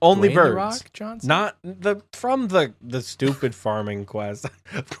birds, only Dwayne birds. The Rock Johnson? Not the stupid farming quest.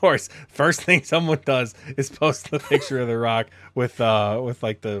 Of course, first thing someone does is post the picture of the Rock with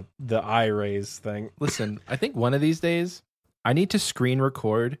like the eye raise thing. Listen, I think one of these days I need to screen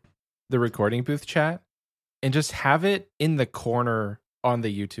record the recording booth chat and just have it in the corner on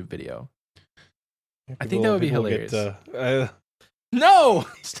the YouTube video. I think that would be hilarious. No!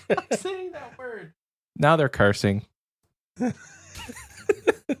 Stop saying that word. Now they're cursing.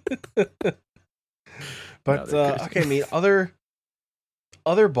 But okay, I mean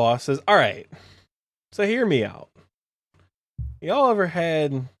other bosses. All right. So hear me out. Y'all ever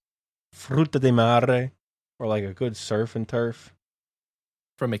had fruta de mare or like a good surf and turf?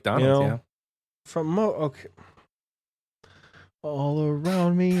 From McDonald's, You know, yeah. From okay. All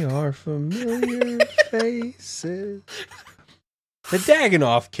around me are familiar faces. The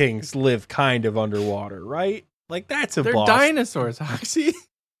Dagannoth Kings live kind of underwater, right? Like that's a They're boss. dinosaurs, Oxy.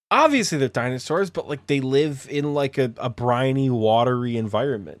 Obviously they're dinosaurs, but like they live in like a briny, watery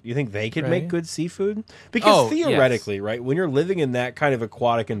environment. You think they could make Right. good seafood? Because Oh, theoretically, right, when you're living in that kind of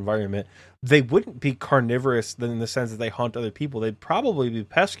aquatic environment, they wouldn't be carnivorous in the sense that they hunt other people. They'd probably be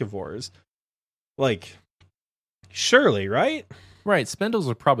pescivores. Like, surely, right? Right, spindles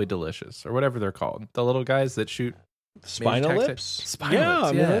are probably delicious, or whatever they're called. The little guys that shoot. Spinal Major lips? Spinal Yeah, lips,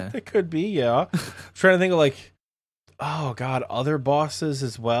 I mean, yeah. that could be, yeah. I'm trying to think of like, oh god, other bosses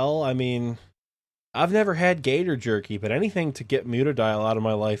as well. I mean, I've never had gator jerky, but anything to get Mutadile out of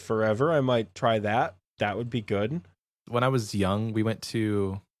my life forever, I might try that. That would be good. When I was young, we went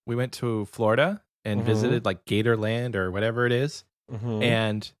to Florida and Mhm. visited like Gatorland or whatever it is. Mhm.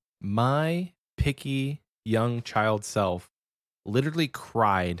 And my picky young child self literally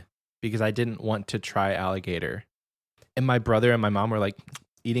cried because I didn't want to try alligator. And my brother and my mom were like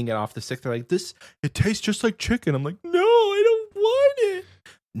eating it off the stick. They're like, it tastes just like chicken. I'm like, no, I don't want it.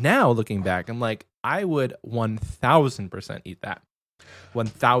 Now looking back, I'm like, I would 1000% eat that.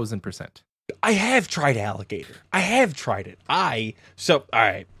 1000%. I have tried alligator. I have tried it. All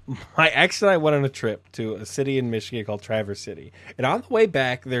right. My ex and I went on a trip to a city in Michigan called Traverse City. And on the way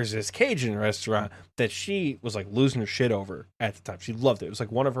back, there's this Cajun restaurant that she was like losing her shit over at the time. She loved it. It was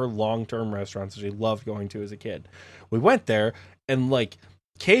like one of her long-term restaurants that she loved going to as a kid. We went there and like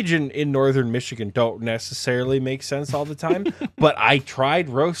Cajun in northern Michigan don't necessarily make sense all the time, but I tried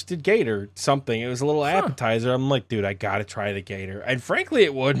roasted gator, something. It was a little appetizer. I'm like, dude, I gotta try the gator. And frankly,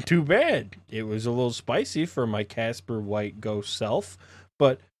 it wasn't too bad. It was a little spicy for my Casper White ghost self,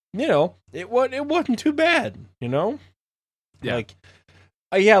 but you know, it wasn't too bad, you know? Yeah. Like,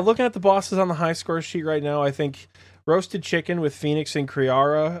 yeah, looking at the bosses on the high score sheet right now, I think roasted chicken with Phoenix and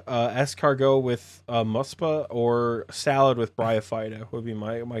Criara, escargot with Muspa, or salad with Bryophyta would be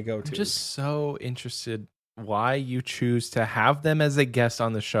my go-to. I'm just so interested why you choose to have them as a guest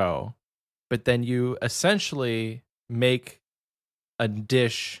on the show, but then you essentially make a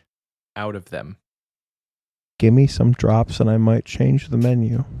dish out of them. Give me some drops and I might change the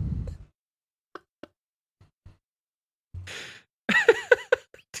menu.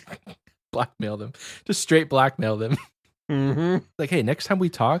 Blackmail them. Just straight blackmail them. Mm-hmm. Like, hey, next time we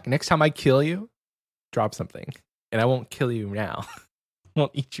talk, next time I kill you, drop something. And I won't kill you now. I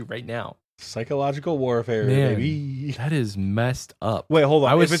won't eat you right now. Psychological warfare, Man, baby. that is messed up. Wait, hold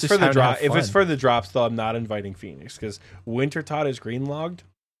I on. was If it's just for the trying to have drop, if it's fun. for the drops, though, I'm not inviting Phoenix because Wintertot is green logged.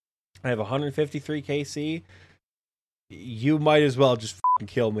 I have 153 KC. You might as well just fucking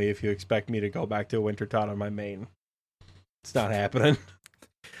kill me if you expect me to go back to Wintertot on my main. It's not happening.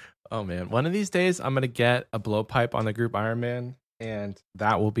 Oh man, one of these days I'm gonna get a blowpipe on the group Iron Man, and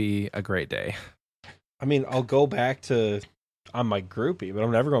that will be a great day. I mean, I'll go back to on my groupie, but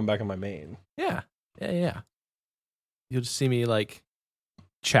I'm never going back on my main. Yeah. You'll just see me like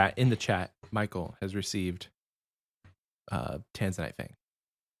in the chat, Michael has received Tanzanite Fang.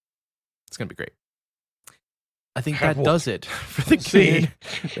 It's gonna be great. I think that does it for the kid.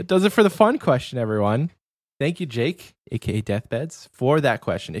 That does it for the fun question, everyone. Thank you, Jake, aka Deathbeds, for that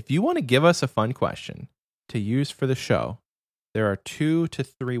question. If you want to give us a fun question to use for the show, there are 2 to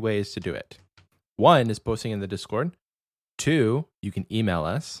 3 ways to do it. 1 is posting in the Discord. 2, you can email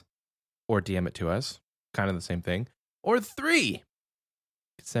us or DM it to us, kind of the same thing. Or 3, you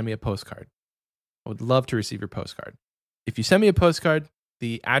can send me a postcard. I would love to receive your postcard. If you send me a postcard,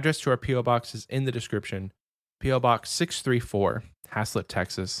 the address to our P.O. Box is in the description. P.O. Box 634, Haslett,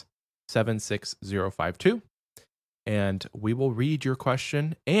 Texas, 76052. And we will read your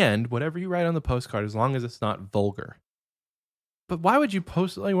question and whatever you write on the postcard, as long as it's not vulgar. But why would you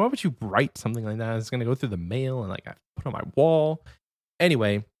why would you write something like that? It's going to go through the mail and like I put on my wall.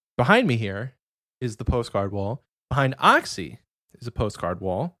 Anyway, behind me here is the postcard wall. Behind Oxy is a postcard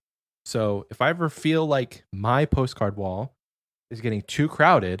wall. So if I ever feel like my postcard wall is getting too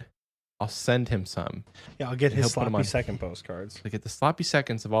crowded, I'll send him some. Yeah, I'll get his sloppy second postcards. I get the sloppy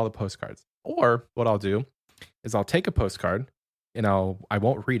seconds of all the postcards. Or what I'll do is I'll take a postcard and I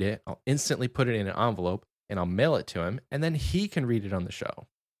won't read it. I'll instantly put it in an envelope and I'll mail it to him, and then he can read it on the show.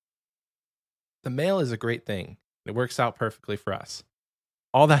 The mail is a great thing. It works out perfectly for us.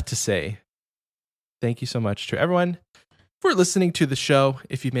 All that to say, thank you so much to everyone for listening to the show.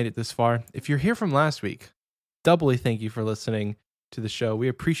 If you've made it this far, if you're here from last week, doubly thank you for listening to the show. We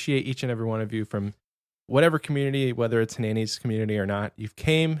appreciate each and every one of you from whatever community, whether it's Hanani's community or not. You've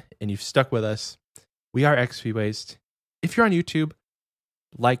came and you've stuck with us. We are XP Waste. If you're on YouTube,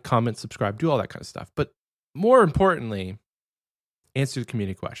 like, comment, subscribe, do all that kind of stuff. But more importantly, answer the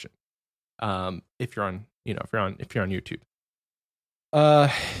community question. If you're on YouTube.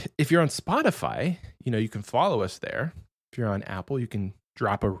 If you're on Spotify, you can follow us there. If you're on Apple, you can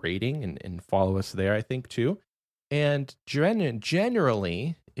drop a rating and follow us there, I think, too. And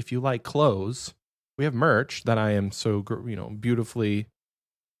generally, if you like clothes, we have merch that I am so beautifully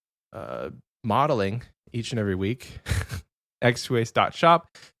modeling each and every week. x2waste.shop.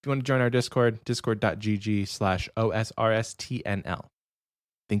 If you want to join our Discord, discord.gg/OSRSTNL.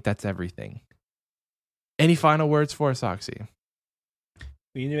 I think that's everything. Any final words for us, Oxy?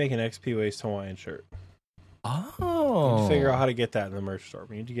 We need to make an XP Waste Hawaiian shirt. Oh. We need to figure out how to get that in the merch store.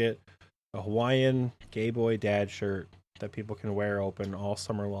 We need to get a Hawaiian gay boy dad shirt that people can wear open all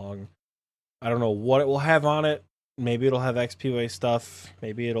summer long. I don't know what it will have on it. Maybe it'll have XP Waste stuff.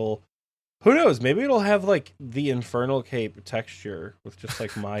 Maybe it'll... Who knows? Maybe it'll have like the Infernal Cape texture with just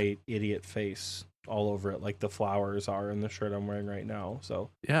like my idiot face all over it, like the flowers are in the shirt I'm wearing right now. So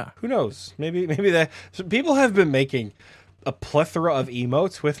yeah, who knows? Maybe that. So people have been making a plethora of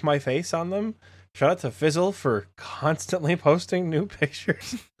emotes with my face on them. Shout out to Fizzle for constantly posting new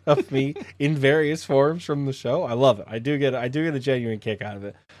pictures of me in various forms from the show. I love it. I do get a genuine kick out of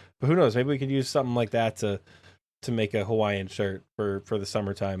it. But who knows? Maybe we could use something like that to make a Hawaiian shirt for the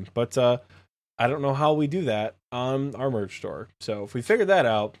summertime. But I don't know how we do that on our merch store. So if we figure that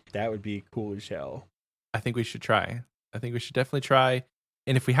out, that would be cool as hell. I think we should try. I think we should definitely try.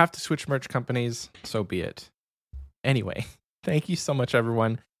 And if we have to switch merch companies, so be it. Anyway, thank you so much,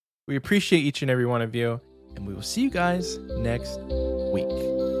 everyone. We appreciate each and every one of you. And we will see you guys next week.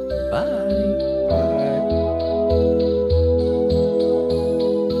 Bye.